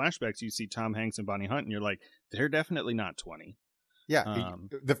in the flashbacks, you see Tom Hanks and Bonnie Hunt, and you're like, they're definitely not 20. Yeah,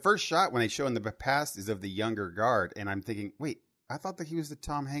 the first shot when they show in the past is of the younger guard, and I'm thinking, wait, I thought that he was the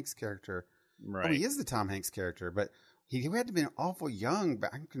Tom Hanks character. Right. Oh, he is the Tom Hanks character, but he had to be awful young.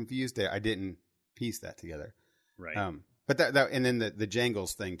 But I'm confused there. I didn't piece that together. Right. But that and then the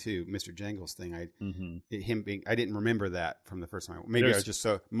Jangles thing too, Mr. Jangles thing. I didn't remember that from the first time. Maybe I was just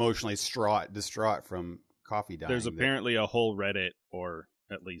so emotionally distraught from coffee dying. There's apparently a whole Reddit, or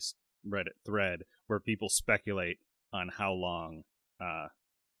at least Reddit thread, where people speculate on how long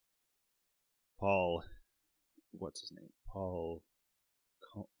Paul, what's his name? Paul,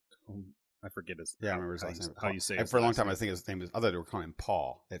 I forget his. Yeah, I remember his last name. How you say it? For a long time, I think his name was. I thought they were calling him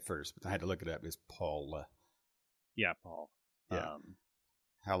Paul at first, but I had to look it up. It's Paul. Yeah, Paul. Yeah.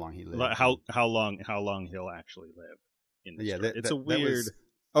 How long he lived? How long he'll actually live in the story. It's a weird.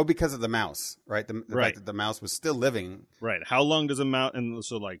 Because of the mouse, right? The fact that the mouse was still living. Right. How long does a mouse? And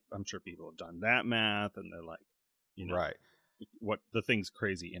so, like, I'm sure people have done that math, and they're like, right. What the things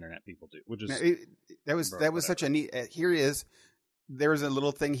crazy internet people do, which is that was such a neat. Here he is. There was a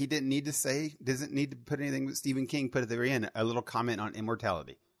little thing he didn't need to say. Doesn't need to put anything that Stephen King put at the very end. A little comment on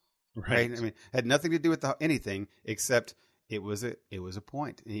immortality. Right. I mean, had nothing to do with anything except it was a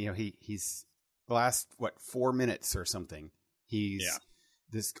point. And, he's the last 4 minutes or something.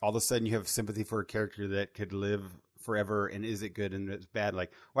 This all of a sudden you have sympathy for a character that could live forever, and is it good and it's bad?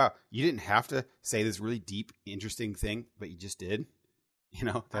 Like, wow, you didn't have to say this really deep, interesting thing, but you just did.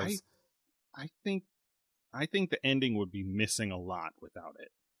 I think the ending would be missing a lot without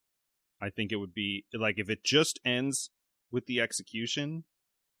it. I think it would be like if it just ends with the execution,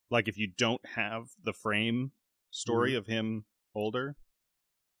 like if you don't have the frame story of him older,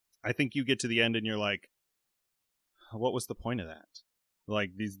 I think you get to the end and you're like, what was the point of that?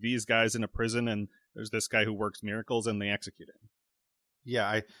 Like these guys in a prison, and there's this guy who works miracles, and they execute him. Yeah,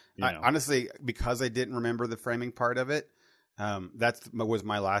 I honestly, because I didn't remember the framing part of it, that was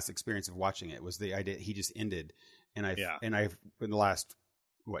my last experience of watching it. Was the idea he just ended, and I in the last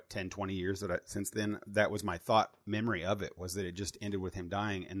 10, 20 years since then, that was my thought memory of it, was that it just ended with him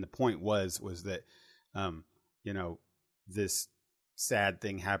dying. And the point was that, this sad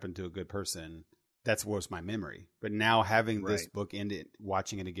thing happened to a good person. That's was my memory. But now having this book ended,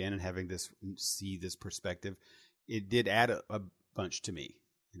 watching it again and having see this perspective, it did add a bunch to me,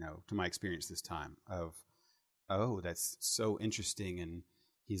 to my experience this time of, oh, that's so interesting. And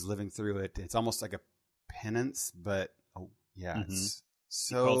he's living through it. It's almost like a penance, but it's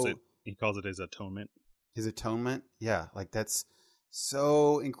so. He calls it his atonement. His atonement. Yeah. Like that's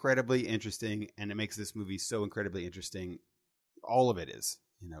so incredibly interesting. And it makes this movie so incredibly interesting. All of it is,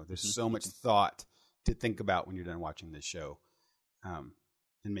 there's so much thought to think about when you're done watching this show, and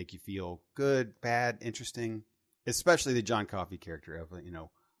make you feel good, bad, interesting, especially the John Coffey character of,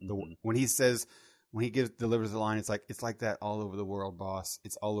 when he delivers the line, it's like that all over the world, boss.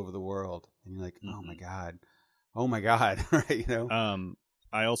 It's all over the world. And you're like, oh my God. Right.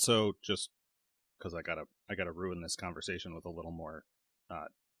 I also just, cause I gotta ruin this conversation with a little more,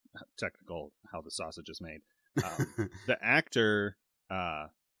 technical, how the sausage is made. The actor,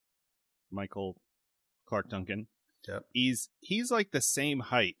 Michael Clark Duncan, he's like the same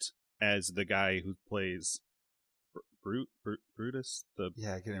height as the guy who plays Brutus, I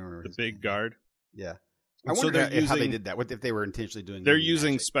can't remember the big guard. Yeah, I wonder how they did that. What if they were intentionally doing? They're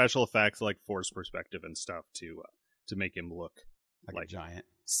using special effects like force perspective and stuff to make him look like a giant,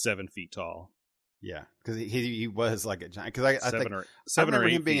 7 feet tall. Yeah, because he was like a giant. Because I think I remember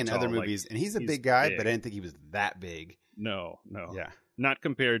him being in other movies, and he's a big guy, but I didn't think he was that big. No. Yeah, not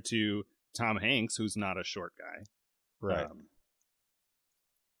compared to Tom Hanks, who's not a short guy. Right.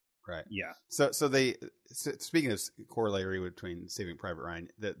 Right. Yeah. So speaking of corollary between Saving Private Ryan,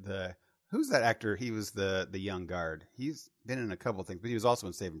 the who's that actor? He was the young guard. He's been in a couple of things, but he was also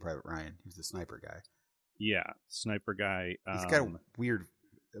in Saving Private Ryan. He was the sniper guy. Yeah, sniper guy. He's got a weird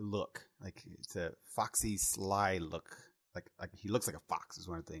look, like it's a foxy, sly look. Like he looks like a fox is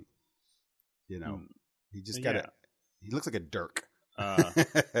one thing. He just got he looks like a Dirk.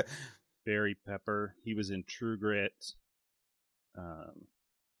 Barry Pepper. He was in True Grit.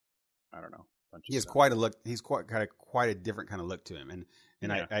 I don't know. He has quite a look. He's quite a different kind of look to him, and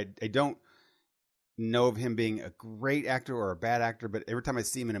I don't know of him being a great actor or a bad actor, but every time I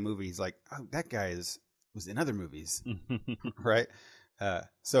see him in a movie, he's like, oh, that guy was in other movies, right? He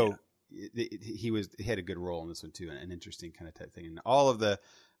had a good role in this one too, an interesting kind of type thing, and all of the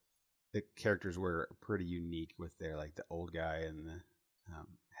characters were pretty unique with their, like the old guy and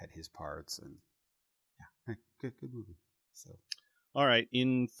had his parts, and good movie. So. All right.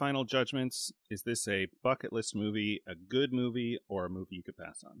 In final judgments, is this a bucket list movie, a good movie, or a movie you could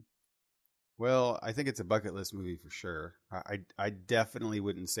pass on? Well, I think it's a bucket list movie for sure. I definitely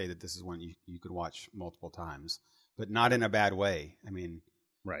wouldn't say that this is one you could watch multiple times, but not in a bad way. I mean,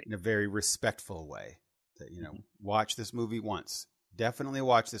 right, in a very respectful way. That watch this movie once. Definitely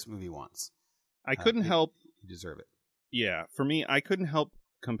watch this movie once. I couldn't help. You deserve it. Yeah, for me, I couldn't help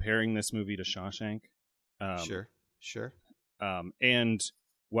comparing this movie to Shawshank. Sure. And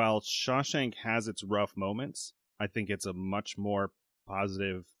while Shawshank has its rough moments, I think it's a much more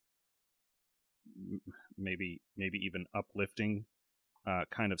positive, maybe even uplifting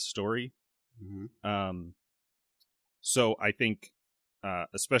kind of story. Mm-hmm. So I think,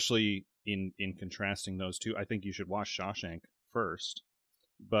 especially in contrasting those two, I think you should watch Shawshank first.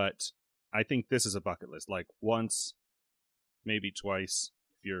 But I think this is a bucket list. Like once, maybe twice,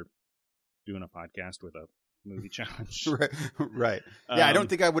 if you're doing a podcast with a movie challenge. Right. Yeah, I don't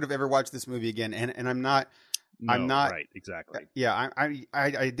think I would have ever watched this movie again, and I'm not. Right, exactly. Yeah,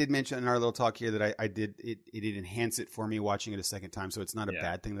 I did mention in our little talk here that I did it did enhance it for me watching it a second time, so it's not a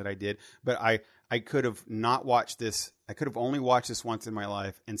bad thing that I did. But I could have not watched this. I could have only watched this once in my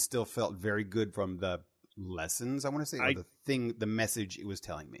life and still felt very good from the lessons, I want to say, or the message it was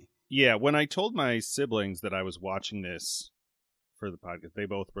telling me. Yeah, when I told my siblings that I was watching this for the podcast, they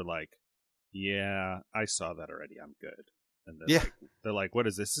both were like, yeah, I saw that already. I'm good. And they're like, what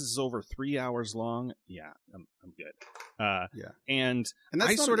is this? This is over 3 hours long. Yeah, I'm good. And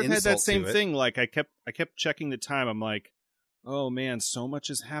I sort of had that same thing. Like I kept checking the time. I'm like, oh man, so much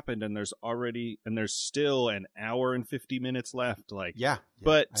has happened, and there's still an hour and 50 minutes left. Like,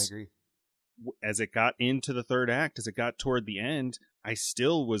 but I agree. As it got into the third act, as it got toward the end, I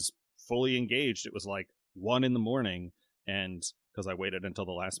still was fully engaged. It was like 1 a.m, and because I waited until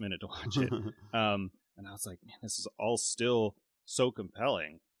the last minute to watch it. And I was like, man, this is all still so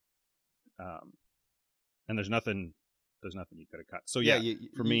compelling. And there's nothing you could have cut. So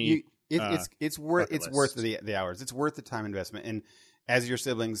for me, it's worth the hours. It's worth the time investment. And as your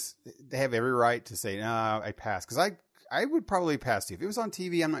siblings, they have every right to say, no, I pass. Because I would probably pass to. If it was on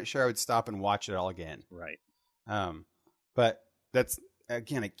TV, I'm not sure I would stop and watch it all again. Right. But that's,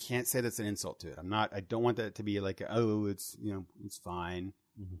 again, I can't say that's an insult to it. I don't want that to be like, oh, it's, it's fine.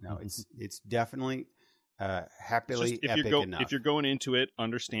 No, it's definitely happily epic enough. If you're going into it,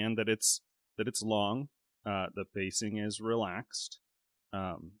 understand that it's long. The pacing is relaxed,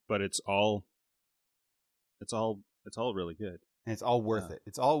 but it's all really good, and it's all worth it.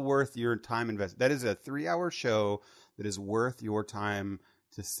 It's all worth your time invested. That is a 3-hour show that is worth your time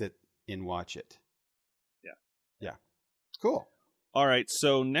to sit and watch it. Yeah, cool. All right,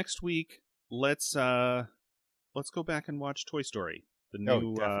 so next week let's go back and watch Toy Story. The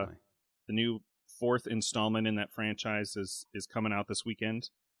new 4th installment in that franchise is coming out this weekend.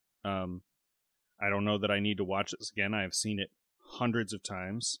 I don't know that I need to watch this again. I have seen it hundreds of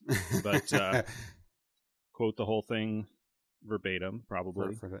times, but quote the whole thing verbatim,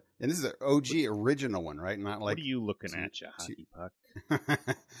 probably. And this is an OG original one, right? Not like. What are you looking at, you hockey puck?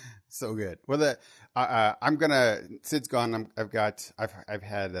 So good. Well, I'm gonna. Sid's gone. I've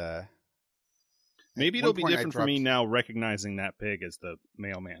had. Maybe it'll be different for me now, recognizing that pig as the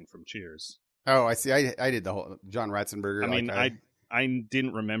mailman from Cheers. Oh, I see. I did the whole John Ratzenberger. I mean, I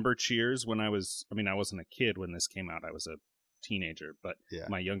didn't remember Cheers when I wasn't a kid when this came out. I was a teenager, but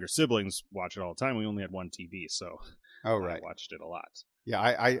my younger siblings watch it all the time. We only had one TV, so I watched it a lot. Yeah,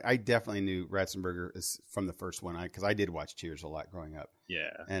 I definitely knew Ratzenberger is from the first one because I did watch Cheers a lot growing up.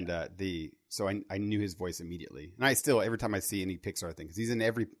 Yeah, and so I knew his voice immediately, and I still every time I see any Pixar thing because he's in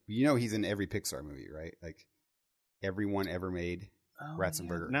every Pixar movie, right? Like everyone ever made.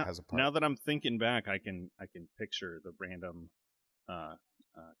 Ratzenberger has a part. Now that I'm thinking back, I can picture the random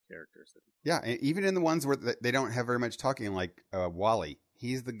characters that he plays. Yeah, and even in the ones where they don't have very much talking, like Wally,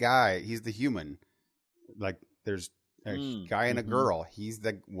 he's the guy, he's the human. Like there's a guy and a girl, he's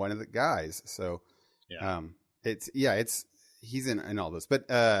one of the guys. So he's in all this. But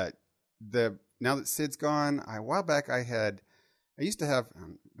now that Sid's gone, a while back I used to have,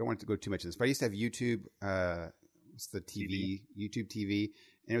 don't want to go too much in this, but I used to have YouTube. It's the YouTube TV,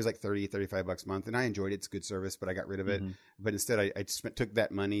 and it was like $35 a month, and I enjoyed it. It's good service, but I got rid of it. But instead, I just took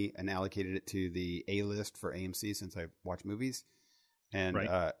that money and allocated it to the A-list for AMC since I watch movies. And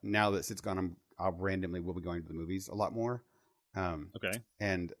now that Sid's gone, I'll randomly will be going to the movies a lot more. Okay.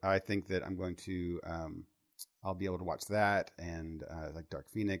 And I think that I'm going to I'll be able to watch that and like Dark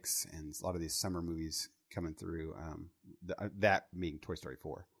Phoenix and a lot of these summer movies coming through. That being Toy Story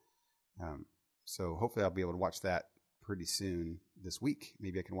 4. So hopefully I'll be able to watch that pretty soon this week.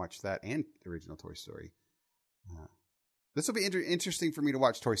 Maybe I can watch that and the original Toy Story. This will be interesting for me to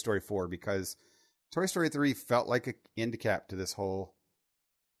watch Toy Story 4 because Toy Story 3 felt like an end cap to this whole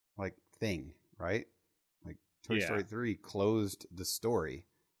like thing, right? Like Toy Story 3 closed the story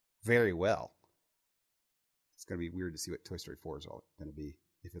very well. It's going to be weird to see what Toy Story 4 is all going to be,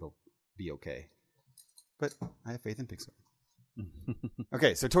 if it'll be okay. But I have faith in Pixar.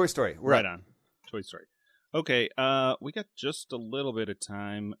 Okay, so Toy Story. We're right on. Toy Story. Okay, we got just a little bit of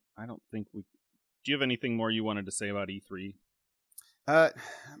time. I don't think we... Do you have anything more you wanted to say about E3?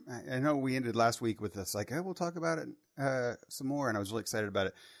 I know we ended last week with this, like, oh, we'll talk about it some more, and I was really excited about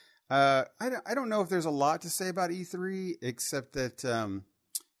it. I don't know if there's a lot to say about E3, except that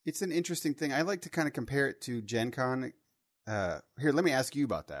it's an interesting thing. I like to kind of compare it to Gen Con. Here, let me ask you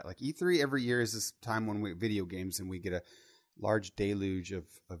about that. Like, E3 every year is this time when we video games, and we get a large deluge of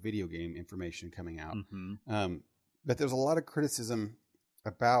video game information coming out. But there's a lot of criticism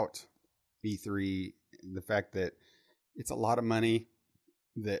about E3, the fact that it's a lot of money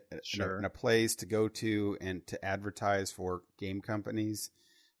that in a place to go to and to advertise for game companies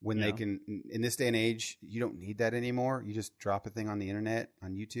when they can, in this day and age, you don't need that anymore. You just drop a thing on the internet,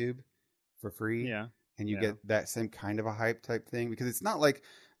 on YouTube for free. And you get that same kind of a hype type thing, because it's not like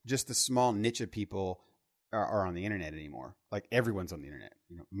just a small niche of people are on the internet anymore. Like everyone's on the internet.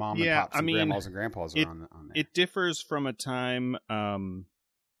 You know, mom and pops and grandmas and grandpas are on there. It differs from a time.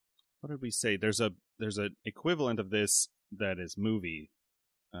 What did we say? There's an equivalent of this that is movie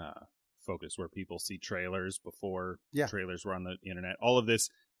focused, where people see trailers before trailers were on the internet. All of this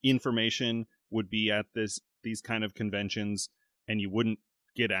information would be at these kind of conventions, and you wouldn't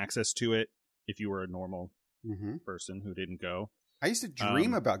get access to it if you were a normal person who didn't go. I used to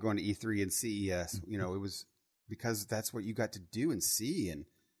dream about going to E3 and CES. You know, it was because that's what you got to do and see. And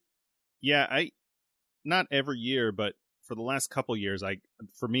not every year, but for the last couple years,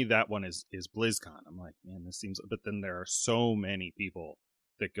 for me that one is BlizzCon. I'm like, man, this seems. But then there are so many people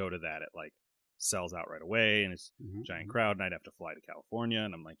that go to that. It like sells out right away, and it's a giant crowd. And I'd have to fly to California,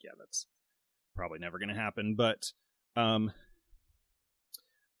 and I'm like, yeah, that's probably never going to happen. But I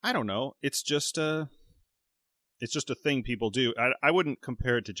don't know. It's just it's just a thing people do. I wouldn't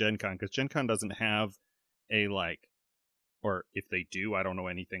compare it to Gen Con, because Gen Con doesn't have a, like, or if they do, I don't know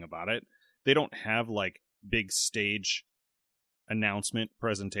anything about it. They don't have like big stage announcement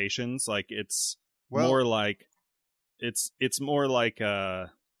presentations. Like, it's more like it's more like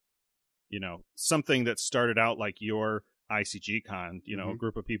something that started out like your ICG Con, a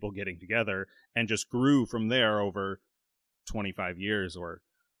group of people getting together, and just grew from there over 25 years or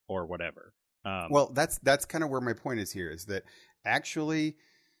whatever. Well, that's kind of where my point is here, is that actually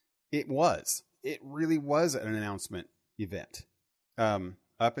it really was an announcement event.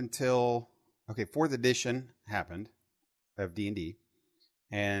 Up until, 4th edition happened of D&D,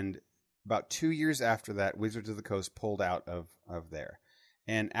 and about 2 years after that, Wizards of the Coast pulled out of there.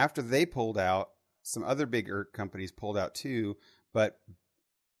 And after they pulled out, some other bigger companies pulled out too. But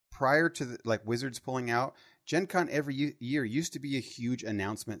prior to Wizards pulling out, Gen Con every year used to be a huge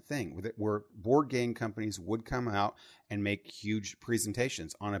announcement thing where board game companies would come out and make huge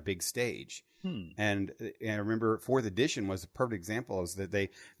presentations on a big stage. And I remember 4th edition was a perfect example, is that they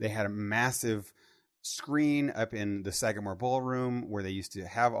had a massive screen up in the Sagamore Ballroom where they used to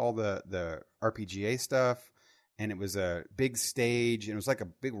have all the RPGA stuff. And it was a big stage, and it was like a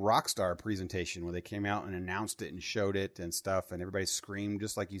big rock star presentation where they came out and announced it and showed it and stuff, and everybody screamed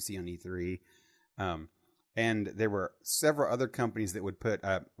just like you see on E3. And there were several other companies that would put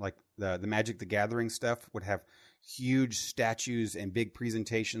like the Magic the Gathering stuff would have huge statues and big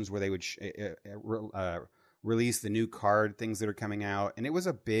presentations where they would release the new card things that are coming out. And it was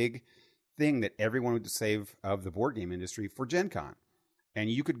a big thing that everyone would save of the board game industry for Gen Con.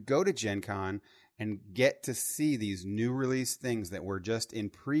 And you could go to Gen Con and get to see these new release things that were just in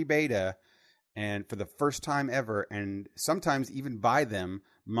pre-beta and for the first time ever, and sometimes even buy them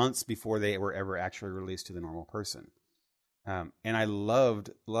months before they were ever actually released to the normal person. And I loved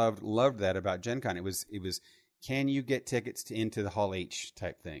that about Gen Con. It was can you get tickets into the Hall H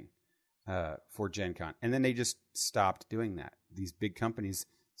type thing for Gen Con? And then they just stopped doing that. These big companies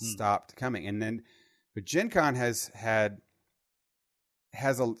stopped coming. But Gen Con has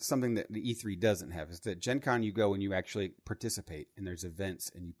something that the E3 doesn't have, is that Gen Con you go and you actually participate, and there's events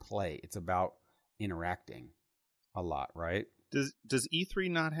and you play. It's about interacting a lot, right? Does E3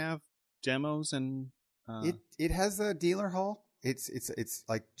 not have demos and It has a dealer hall. It's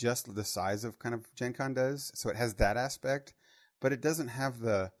like just the size of kind of Gen Con does, so it has that aspect, but it doesn't have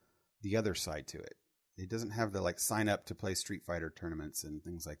the other side to it. It doesn't have the sign up to play Street Fighter tournaments and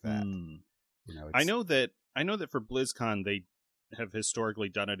things like that. I know that for BlizzCon they have historically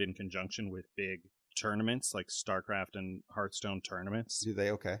done it in conjunction with big tournaments like StarCraft and Hearthstone tournaments. Do they?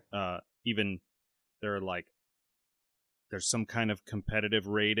 Okay. Even there's some kind of competitive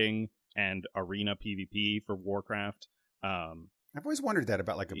rating and arena PvP for Warcraft. I've always wondered that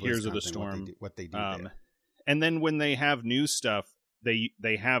about like a BlizzCon Heroes of the thing, Storm. what they do there. And then when they have new stuff,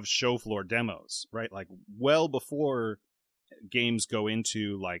 they have show floor demos, right? Like well before games go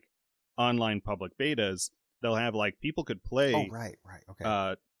into like online public betas, they'll have like people could play. Oh, right,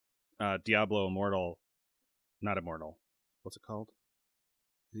 okay. Diablo Immortal, not Immortal. What's it called?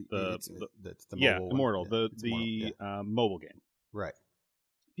 The mobile Immortal, one. the mobile game. Right.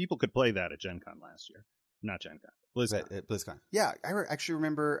 People could play that at Gen Con last year. Not Gen Con. BlizzCon. At BlizzCon. Yeah, I actually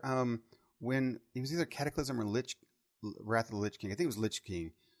remember when it was either Cataclysm or Wrath of the Lich King. I think it was Lich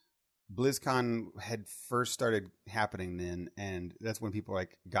King. BlizzCon had first started happening then, and that's when people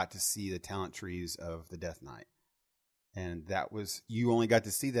got to see the talent trees of the Death Knight. And that was, you only got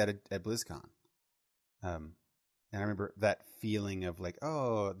to see that at BlizzCon. And I remember that feeling of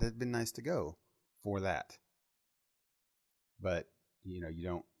that'd been nice to go for that. But you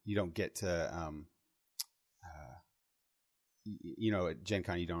don't get to at Gen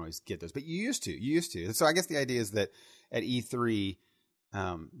Con you don't always get those, but you used to. So I guess the idea is that at E3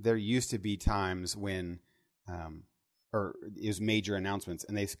 there used to be times when or it was major announcements,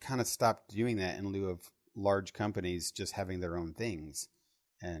 and they kind of stopped doing that in lieu of large companies just having their own things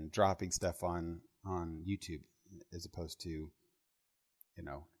and dropping stuff on YouTube as opposed to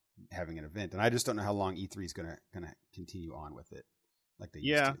having an event. And I just don't know how long E3 is gonna continue on with it like they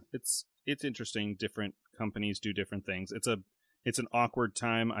used to. It's interesting. Different companies do different things. It's an awkward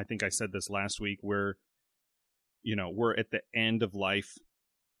time. I think I said this last week, where we're at the end of life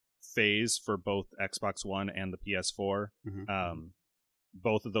phase for both Xbox One and the PS4. Mm-hmm.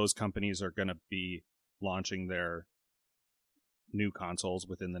 Both of those companies are going to be launching their new consoles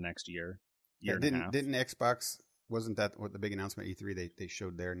within the next year and a half. Didn't Xbox, wasn't that what the big announcement at E3? They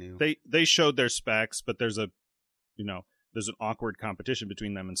showed their new. They showed their specs, but there's an awkward competition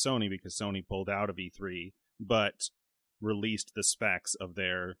between them and Sony, because Sony pulled out of E3 but released the specs of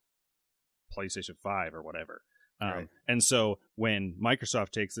their PlayStation 5 or whatever. Right. And so when Microsoft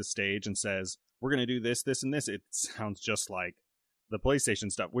takes the stage and says, we're going to do this, this, and this, it sounds just like the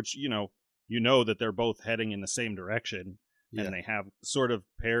PlayStation stuff, which, you know that they're both heading in the same direction, and they have sort of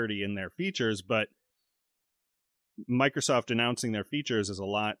parity in their features, but Microsoft announcing their features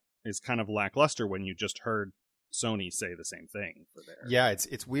is kind of lackluster when you just heard Sony say the same thing for their. Yeah,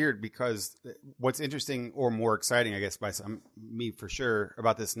 it's weird because what's interesting or more exciting, I guess, by me for sure,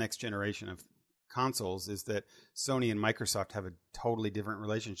 about this next generation of consoles is that Sony and Microsoft have a totally different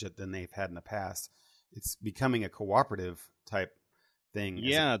relationship than they've had in the past. It's becoming a cooperative type thing.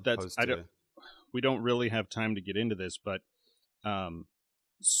 Yeah, we don't really have time to get into this, but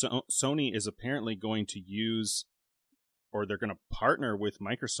Sony is apparently going to use, or they're going to partner with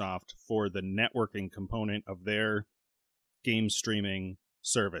Microsoft for the networking component of their game streaming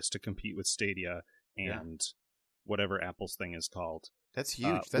service to compete with Stadia and whatever Apple's thing is called. That's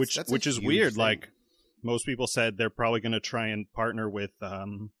huge. Which is weird. Thing. Like most people said, they're probably going to try and partner with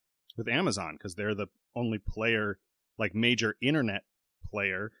Amazon because they're the only player, like major internet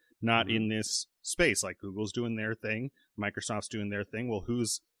player, not in this space. Like Google's doing their thing, Microsoft's doing their thing. Well,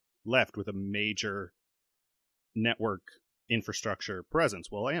 who's left with a major network infrastructure presence?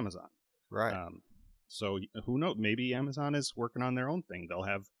 Well, Amazon. Right. So who knows? Maybe Amazon is working on their own thing. They'll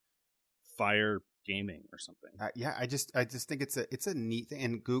have Fire Gaming or something. I just think it's a neat thing,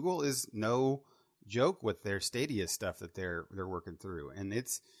 and Google is no joke with their Stadia stuff that they're working through, and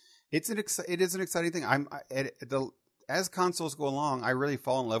it is an exciting thing. As consoles go along, I really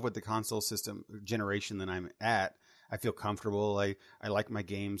fall in love with the console system generation that I'm at. I feel comfortable. I like my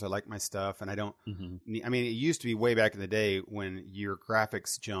games. I like my stuff, and I don't. I mean, it used to be way back in the day when your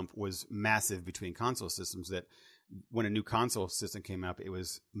graphics jump was massive between console systems. That when a new console system came up, it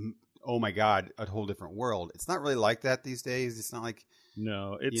was, oh my god, a whole different world. It's not really like that these days. It's not like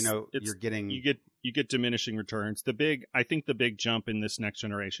you're getting you get diminishing returns. I think the big jump in this next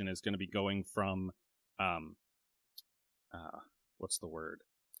generation is going to be going from what's the word?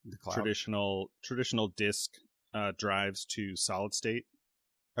 The cloud. Traditional disk drives to solid state.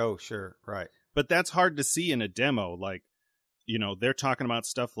 Oh, sure, right. But that's hard to see in a demo. Like, they're talking about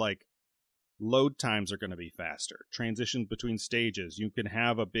stuff like load times are going to be faster. Transitions between stages. You can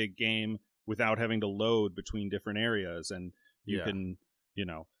have a big game without having to load between different areas, and you can,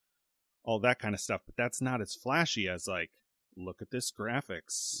 all that kind of stuff. But that's not as flashy as like, look at this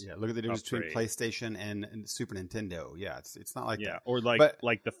graphics. Yeah, look at the difference between PlayStation and Super Nintendo. Yeah, it's not like that. Or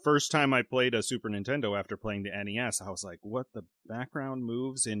like the first time I played a Super Nintendo after playing the NES, I was like, what, the background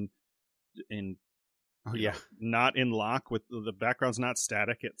moves in not in lock, with the background's not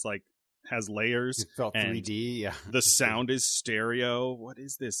static, it's like has layers. It felt 3D. Yeah, the sound is stereo. What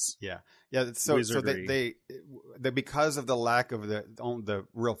is this? Yeah. So they because of the lack of the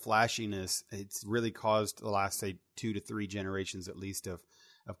real flashiness, it's really caused the last, say, 2 to 3 generations at least of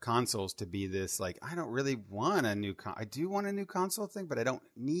consoles to be this like, I don't really want a new I do want a new console thing, but I don't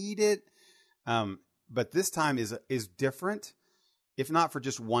need it. But this time is different. If not for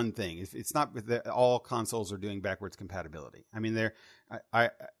just one thing, it's not that all consoles are doing backwards compatibility. I mean, I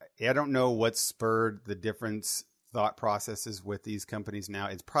don't know what spurred the different thought processes with these companies now.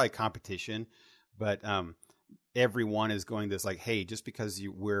 It's probably competition, but everyone is going this like, hey, just because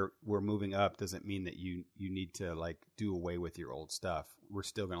we're moving up doesn't mean that you need to like do away with your old stuff. We're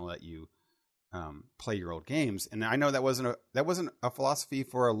still going to let you play your old games. And I know that wasn't a philosophy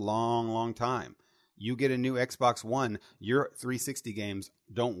for a long, long time. You get a new Xbox One, your 360 games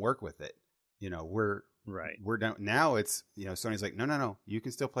don't work with it. We're done now. It's Sony's like, no, you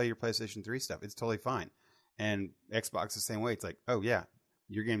can still play your PlayStation 3 stuff. It's totally fine. And Xbox the same way. It's like, oh yeah,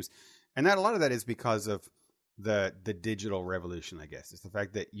 your games, and that a lot of that is because of the digital revolution. I guess it's the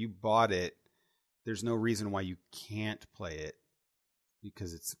fact that you bought it. There's no reason why you can't play it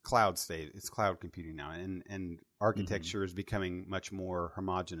because it's cloud state. It's cloud computing now, and architecture is becoming much more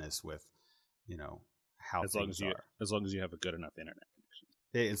homogenous with how things are. As long as you have a good enough internet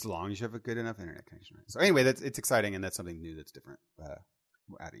connection. As long as you have a good enough internet connection. Right? So anyway, it's exciting, and that's something new that's different out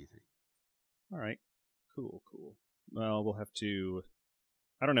of E3. All right. Cool. Well, we'll have to.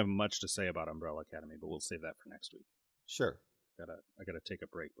 I don't have much to say about Umbrella Academy, but we'll save that for next week. Sure. I gotta take a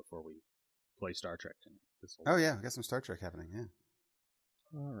break before we play Star Trek tonight. Oh yeah, I got some Star Trek happening. Yeah.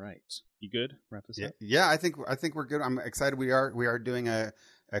 All right. You good? Wrap this up? Yeah, I think we're good. I'm excited. We are doing a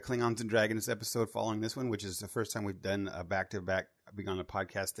Klingons and Dragons episode following this one, which is the first time we've done a back-to-back, being on a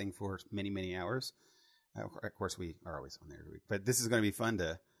podcast thing for many, many hours. Of course, we are always on there every week. But this is going to be fun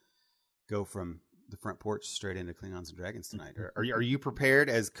to go from the front porch straight into Klingons and Dragons tonight. Are you prepared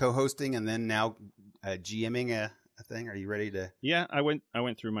as co-hosting and then now GMing a thing? Are you ready to? Yeah, I went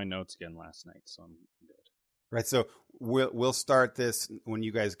through my notes again last night, so I'm good. Right. So we'll start this when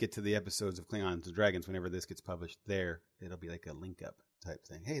you guys get to the episodes of Klingons and Dragons. Whenever this gets published, it'll be like a link up type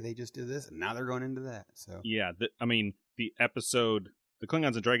thing. Hey, they just did this, and now they're going into that. So yeah, the Klingons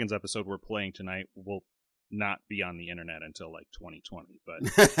and Dragons episode we're playing tonight will not be on the internet until like 2020.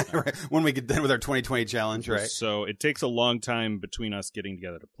 But right. When we get done with our 2020 challenge, right? So it takes a long time between us getting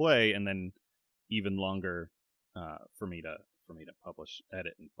together to play, and then even longer for me to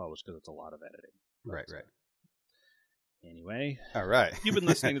edit and publish because it's a lot of editing. Right. Anyway, all right. You've been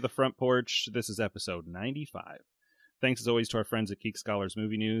listening to The Front Porch. This is episode 95. Thanks as always to our friends at Geek Scholars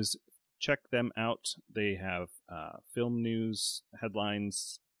Movie News. Check them out. They have film news,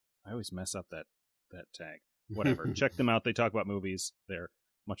 headlines. I always mess up that tag. Whatever. Check them out. They talk about movies. They're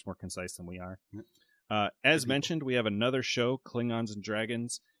much more concise than we are. As mentioned, we have another show, Klingons and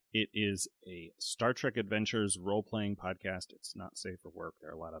Dragons. It is a Star Trek Adventures role-playing podcast. It's not safe for work. There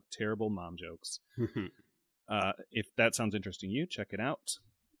are a lot of terrible mom jokes. If that sounds interesting to you, check it out.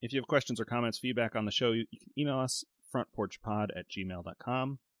 If you have questions or comments, feedback on the show, you can email us,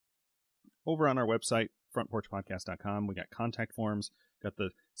 frontporchpod@gmail.com. Over on our website, frontporchpodcast.com, we got contact forms, got the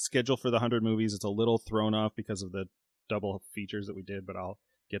schedule for the 100 movies. It's a little thrown off because of the double features that we did, but I'll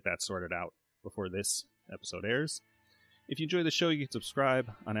get that sorted out before this episode airs. If you enjoy the show, you can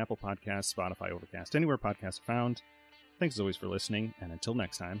subscribe on Apple Podcasts, Spotify, Overcast, anywhere podcasts are found. Thanks as always for listening, and until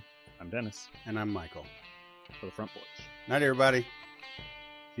next time, I'm Dennis. And I'm Michael. For The Front Porch. Night, everybody.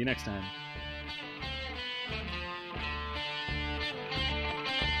 See you next time.